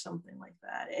 a.m. or something like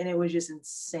that. And it was just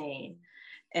insane.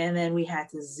 And then we had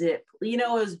to zip, it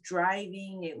was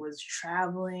driving, it was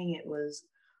traveling,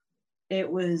 it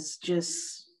was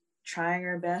just trying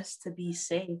our best to be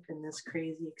safe in this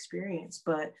crazy experience.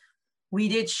 But we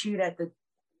did shoot at the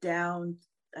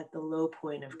low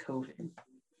point of COVID,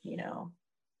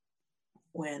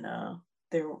 when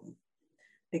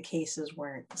the cases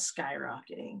weren't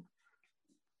skyrocketing.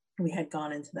 We had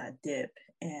gone into that dip,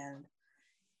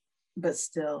 but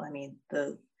still, I mean,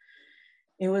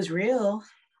 it was real.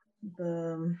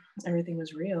 Everything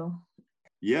was real.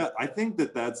 Yeah, I think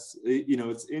that's,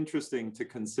 it's interesting to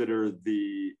consider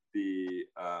the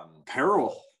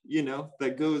peril,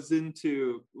 that goes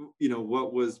into,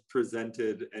 what was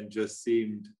presented and just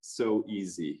seemed so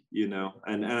easy,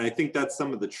 and I think that's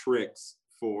some of the tricks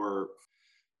for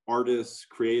artists,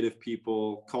 creative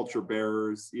people, culture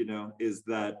bearers, is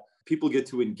that people get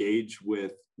to engage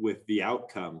with the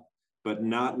outcome, but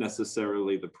not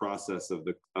necessarily the process of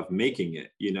making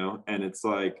it, and it's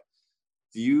like,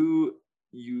 you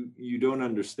don't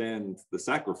understand the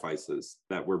sacrifices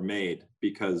that were made,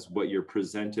 because what you're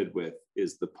presented with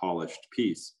is the polished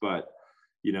piece, but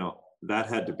that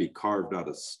had to be carved out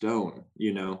of stone,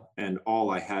 and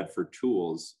all I had for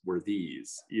tools were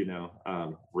these,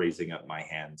 raising up my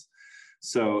hands.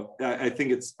 So I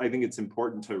think it's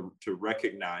important to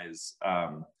recognize,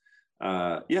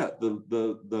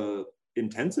 the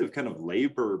intensive kind of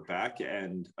labor back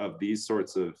end of these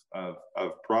sorts of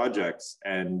projects,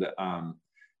 and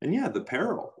the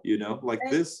peril, like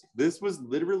this was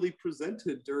literally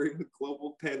presented during the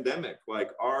global pandemic.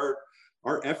 Like our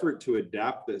effort to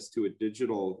adapt this to a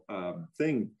digital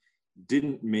thing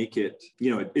didn't make it,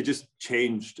 it just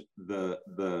changed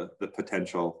the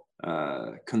potential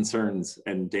concerns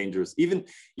and dangers.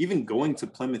 Even going to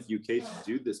Plymouth, UK to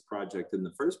do this project in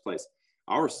the first place,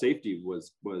 our safety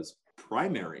was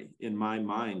primary in my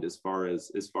mind as far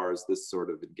as this sort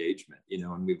of engagement, and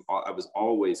I was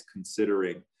always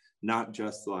considering not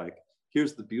just like,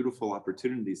 here's the beautiful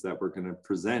opportunities that we're going to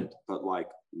present, but like,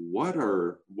 what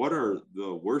are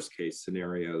the worst case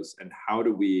scenarios, and how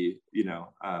do we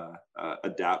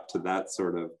adapt to that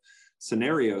sort of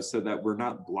scenario so that we're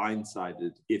not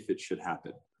blindsided if it should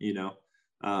happen,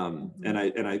 and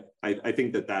I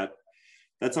think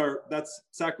that's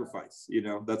sacrifice,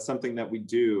 that's something that we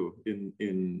do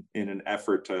in an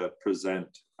effort to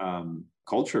present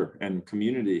culture and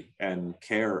community and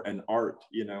care and art.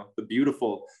 The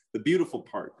beautiful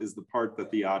part is the part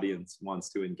that the audience wants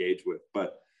to engage with.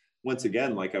 But once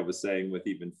again, like I was saying with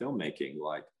even filmmaking,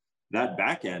 like that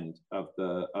back end of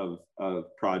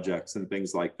projects and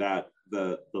things like that,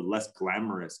 the less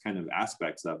glamorous kind of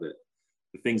aspects of it,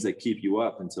 the things that keep you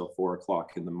up until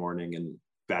 4:00 in the morning and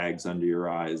bags under your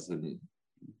eyes and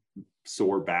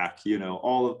sore back,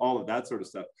 all of that sort of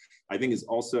stuff, I think is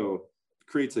also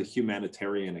creates a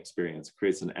humanitarian experience,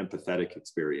 creates an empathetic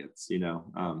experience.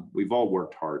 We've all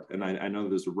worked hard, and I know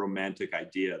there's a romantic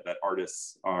idea that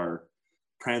artists are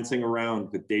prancing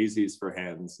around with daisies for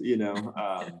hands, you know.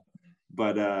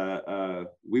 But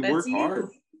we That's work you. hard.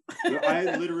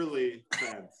 I literally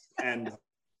prance. And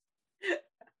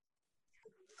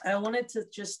I wanted to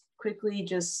just quickly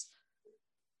just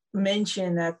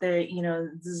mention that there, you know,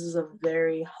 this is a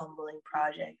very humbling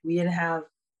project. We didn't have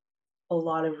a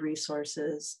lot of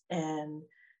resources, and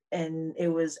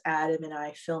it was Adam and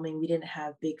I filming. We didn't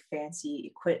have big fancy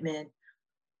equipment.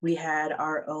 We had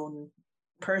our own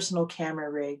personal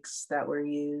camera rigs that were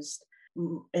used,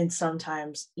 and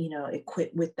sometimes, you know,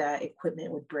 with that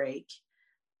equipment would break.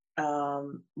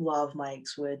 Lav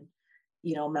mics would,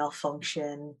 you know,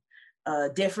 malfunction,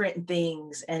 different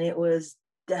things, and it was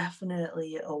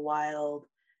definitely a wild,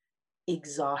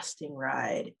 exhausting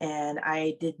ride. And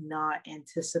I did not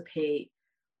anticipate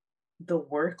the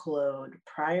workload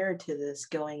prior to this,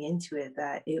 going into it,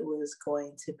 that it was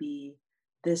going to be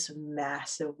this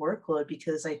massive workload,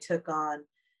 because I took on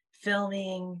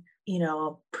filming, you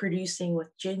know, producing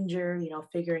with Ginger, you know,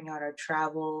 figuring out our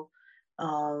travel,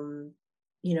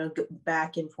 you know,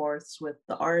 back and forths with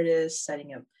the artists,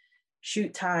 setting up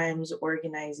shoot times,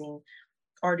 organizing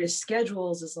artist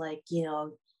schedules is like, you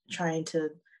know, trying to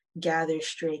gather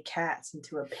stray cats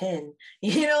into a pen.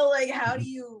 You know, like how do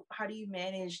you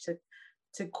manage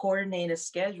to coordinate a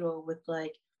schedule with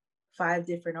like 5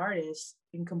 different artists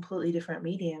in completely different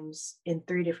mediums in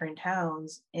 3 different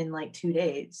towns in like 2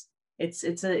 days?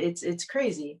 It's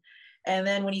crazy. And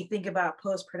then when you think about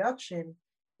post-production,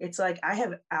 it's like I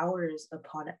have hours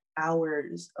upon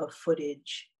hours of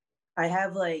footage. I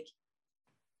have like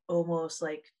almost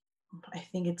like, I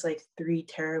think it's like 3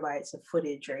 terabytes of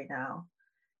footage right now.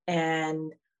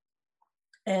 And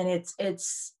it's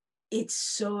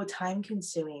so time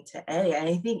consuming to edit. And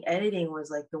I think editing was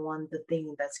like the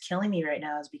thing that's killing me right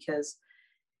now, is because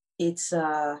it's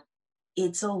a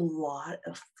lot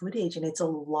of footage, and it's a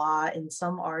lot, and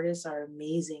some artists are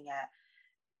amazing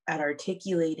at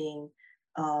articulating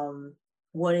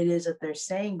what it is that they're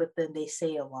saying, but then they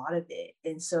say a lot of it.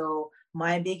 And so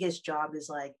my biggest job is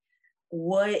like,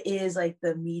 what is like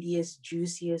the meatiest,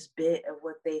 juiciest bit of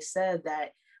what they said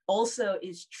that also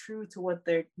is true to what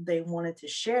they wanted to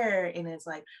share, and it's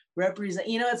like represent,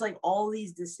 you know, it's like all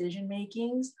these decision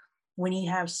makings. When you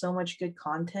have so much good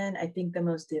content, I think the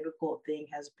most difficult thing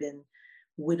has been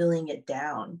whittling it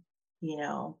down, you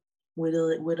know,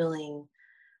 whittling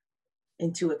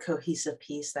into a cohesive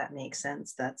piece that makes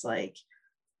sense, that's like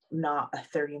not a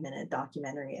 30-minute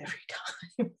documentary every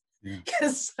time.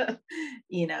 Because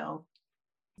you know,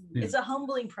 it's a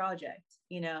humbling project,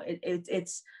 you know.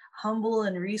 It's humble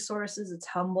in resources, it's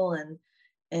humble in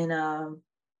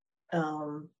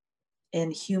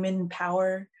human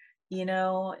power, you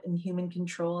know, and human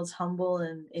control. It's humble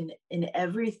in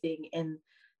everything. And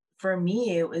for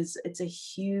me, it's a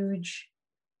huge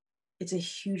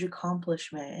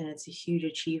accomplishment, and it's a huge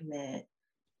achievement.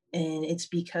 And it's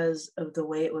because of the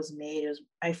way it was made.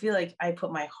 I feel like I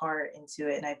put my heart into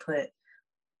it, and I put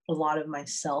a lot of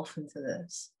myself into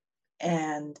this.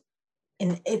 And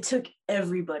it took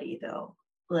everybody, though.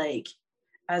 Like,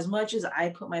 as much as I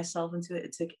put myself into it,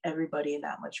 it took everybody and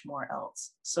that much more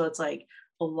else. So it's like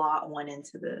a lot went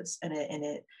into this, and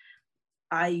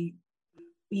I,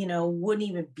 you know, wouldn't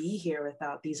even be here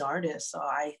without these artists. So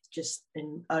I just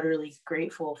am utterly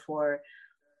grateful for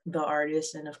the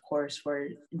artists, and of course for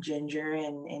Ginger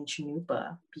and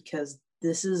Chanupa, because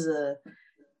this is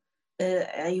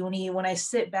when I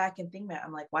sit back and think about it,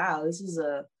 I'm like, wow, this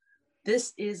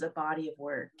is a body of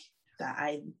work that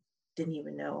I didn't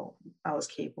even know I was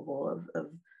capable of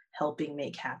helping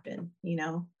make happen, you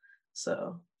know?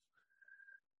 So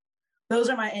those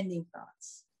are my ending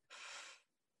thoughts.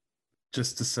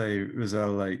 Just to say,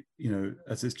 Razel, like, you know,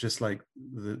 as it's just like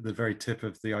the very tip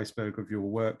of the iceberg of your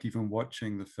work, even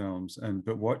watching the films,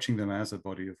 but watching them as a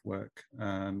body of work,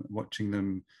 watching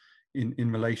them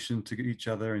in relation to each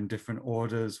other in different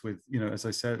orders with, you know, as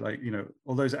I said, like, you know,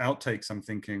 all those outtakes I'm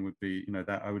thinking would be, you know,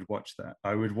 that I would watch that.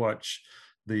 I would watch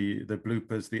the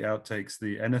bloopers, the outtakes,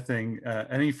 the anything,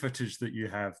 any footage that you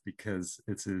have, because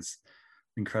it is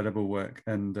incredible work.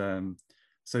 And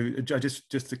so I just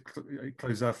to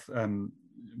close off,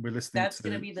 we're listening. That's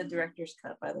going to be the director's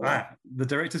cut, by the way. The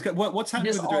director's cut. What's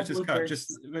happening with the director's cut?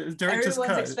 Just director's everyone's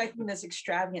cut. Expecting this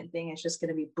extravagant thing. It's just going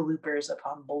to be bloopers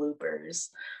upon bloopers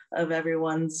of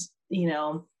everyone's, you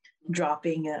know,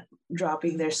 dropping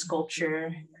their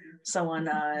sculpture. Someone,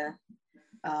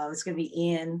 it's going to be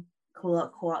Ian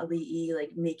Kuali,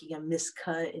 like making a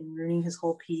miscut and ruining his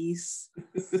whole piece.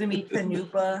 It's going to be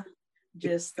Chanupa,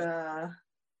 just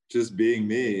being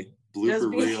me,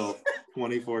 blooper reel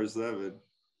 24/7.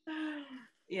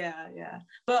 Yeah.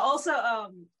 But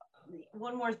also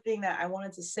one more thing that I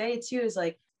wanted to say too is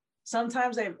like,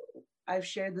 sometimes I've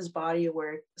shared this body of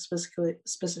work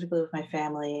specifically with my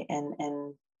family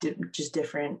and just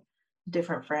different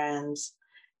friends,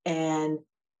 and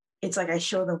it's like I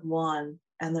show them one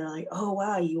and they're like, oh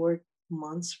wow, you worked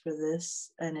months for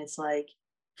this, and it's like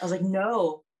I was like,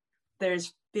 no,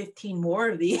 there's 15 more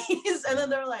of these. And then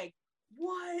they're like,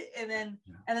 what? And then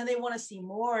they want to see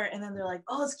more, and then they're like,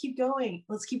 oh, let's keep going,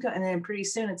 and then pretty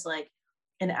soon it's like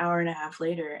an hour and a half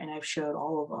later and I've showed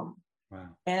all of them. Wow.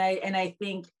 And I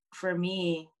think for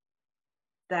me,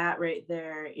 that right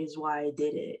there is why I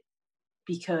did it,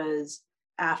 because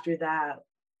after that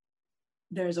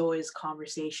there's always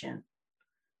conversation.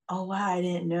 Oh wow, I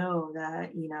didn't know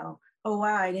that, you know. Oh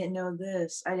wow, I didn't know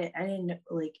this. I didn't know,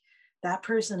 like, that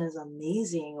person is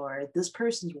amazing, or this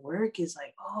person's work is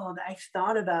like, oh, I've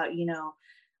thought about, you know,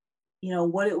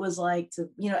 what it was like to,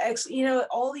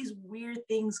 all these weird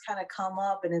things kind of come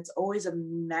up, and it's always a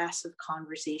massive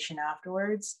conversation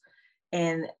afterwards.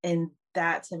 And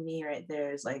that to me right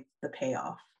there is like the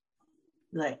payoff.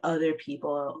 Like other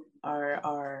people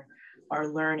are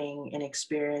learning and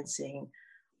experiencing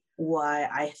why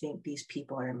I think these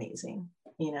people are amazing,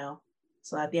 you know?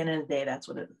 So at the end of the day, that's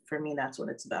what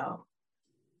it's about.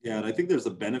 Yeah, and I think there's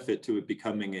a benefit to it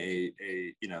becoming a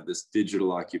this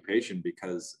digital occupation,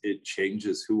 because it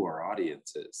changes who our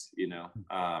audience is, you know.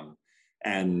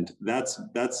 And that's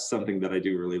something that I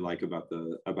do really like about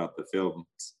the films,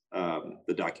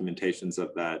 the documentations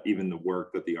of that, even the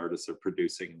work that the artists are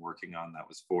producing and working on that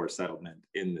was for settlement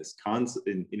in this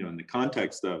in the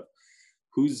context of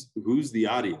who's the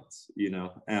audience, you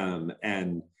know.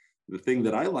 And the thing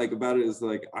that I like about it is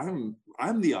like I'm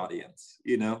the audience,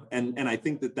 you know, and I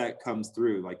think that comes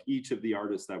through. Like each of the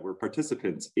artists that were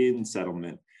participants in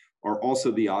settlement are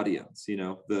also the audience, you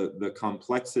know. The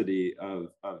complexity of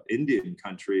Indian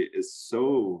country is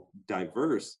so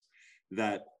diverse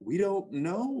that we don't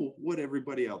know what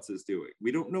everybody else is doing.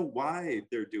 We don't know why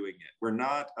they're doing it. We're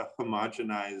not a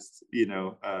homogenized,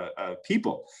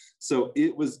 people. So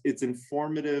it's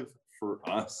informative for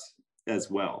us as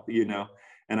well, you know.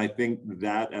 And I think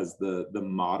that as the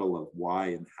model of why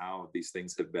and how these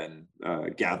things have been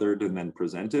gathered and then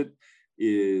presented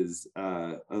is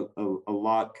a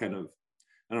lot kind of,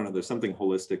 I don't know, there's something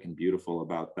holistic and beautiful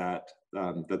about that,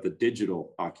 that the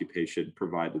digital occupation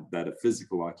provided that a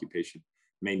physical occupation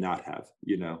may not have,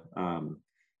 you know.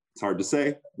 It's hard to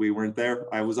say, we weren't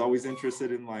there. I was always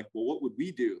interested in like, well, what would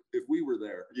we do if we were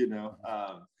there, you know?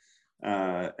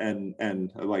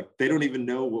 And like, they don't even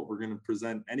know what we're going to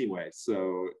present anyway.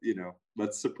 So, you know,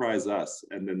 let's surprise us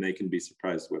and then they can be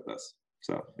surprised with us.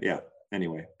 So yeah,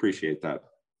 anyway, appreciate that.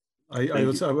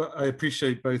 I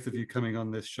appreciate both of you coming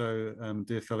on this show,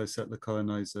 dear fellow settler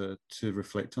colonizer, to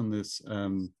reflect on this.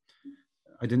 I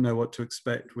didn't know what to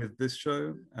expect with this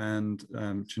show, and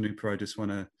Chinupa, I just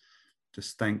want to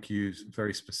thank you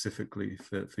very specifically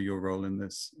for your role in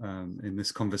this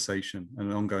conversation,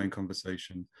 an ongoing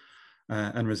conversation,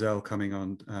 and Rizal coming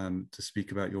on to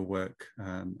speak about your work.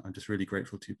 I'm just really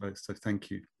grateful to you both, so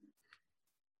thank you.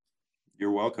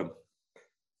 You're welcome.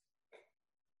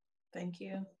 Thank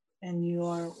you. And you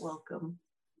are welcome.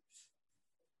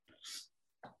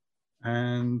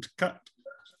 And cut.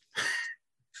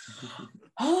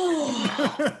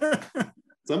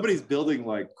 Somebody's building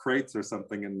like crates or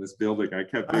something in this building. I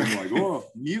kept being like, oh,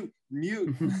 mute.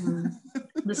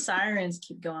 The sirens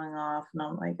keep going off and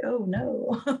I'm like, oh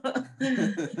no.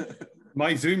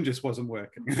 My Zoom just wasn't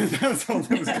working. That's all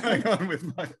that was going on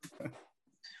with my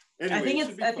Anyway,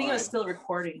 I think it was still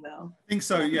recording though. I think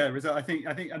so, yeah. I think,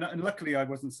 and luckily I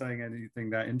wasn't saying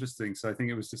anything that interesting. So I think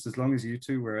it was just as long as you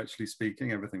two were actually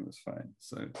speaking, everything was fine.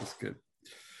 So it's good.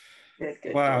 Good.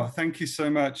 Wow, thank you so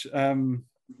much.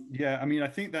 Yeah, I mean, I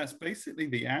think that's basically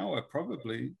the hour,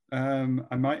 probably.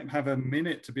 I might have a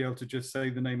minute to be able to just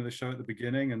say the name of the show at the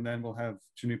beginning, and then we'll have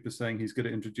Chinupa saying he's good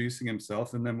at introducing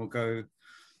himself, and then we'll go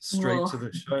straight to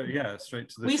the show. Yeah, straight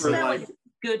to the show. We spent like a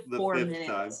good 4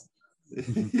 minutes.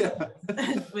 Yeah.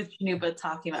 With Chinupa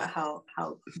talking about how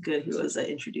good he was at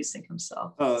introducing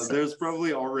himself. There's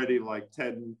probably already like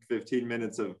 10, 15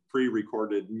 minutes of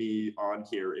pre-recorded me on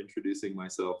here introducing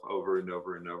myself over and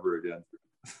over and over again.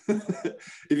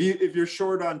 If you're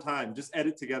short on time, just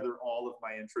edit together all of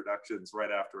my introductions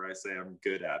right after I say I'm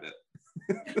good at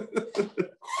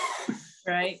it.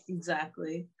 Right,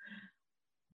 exactly.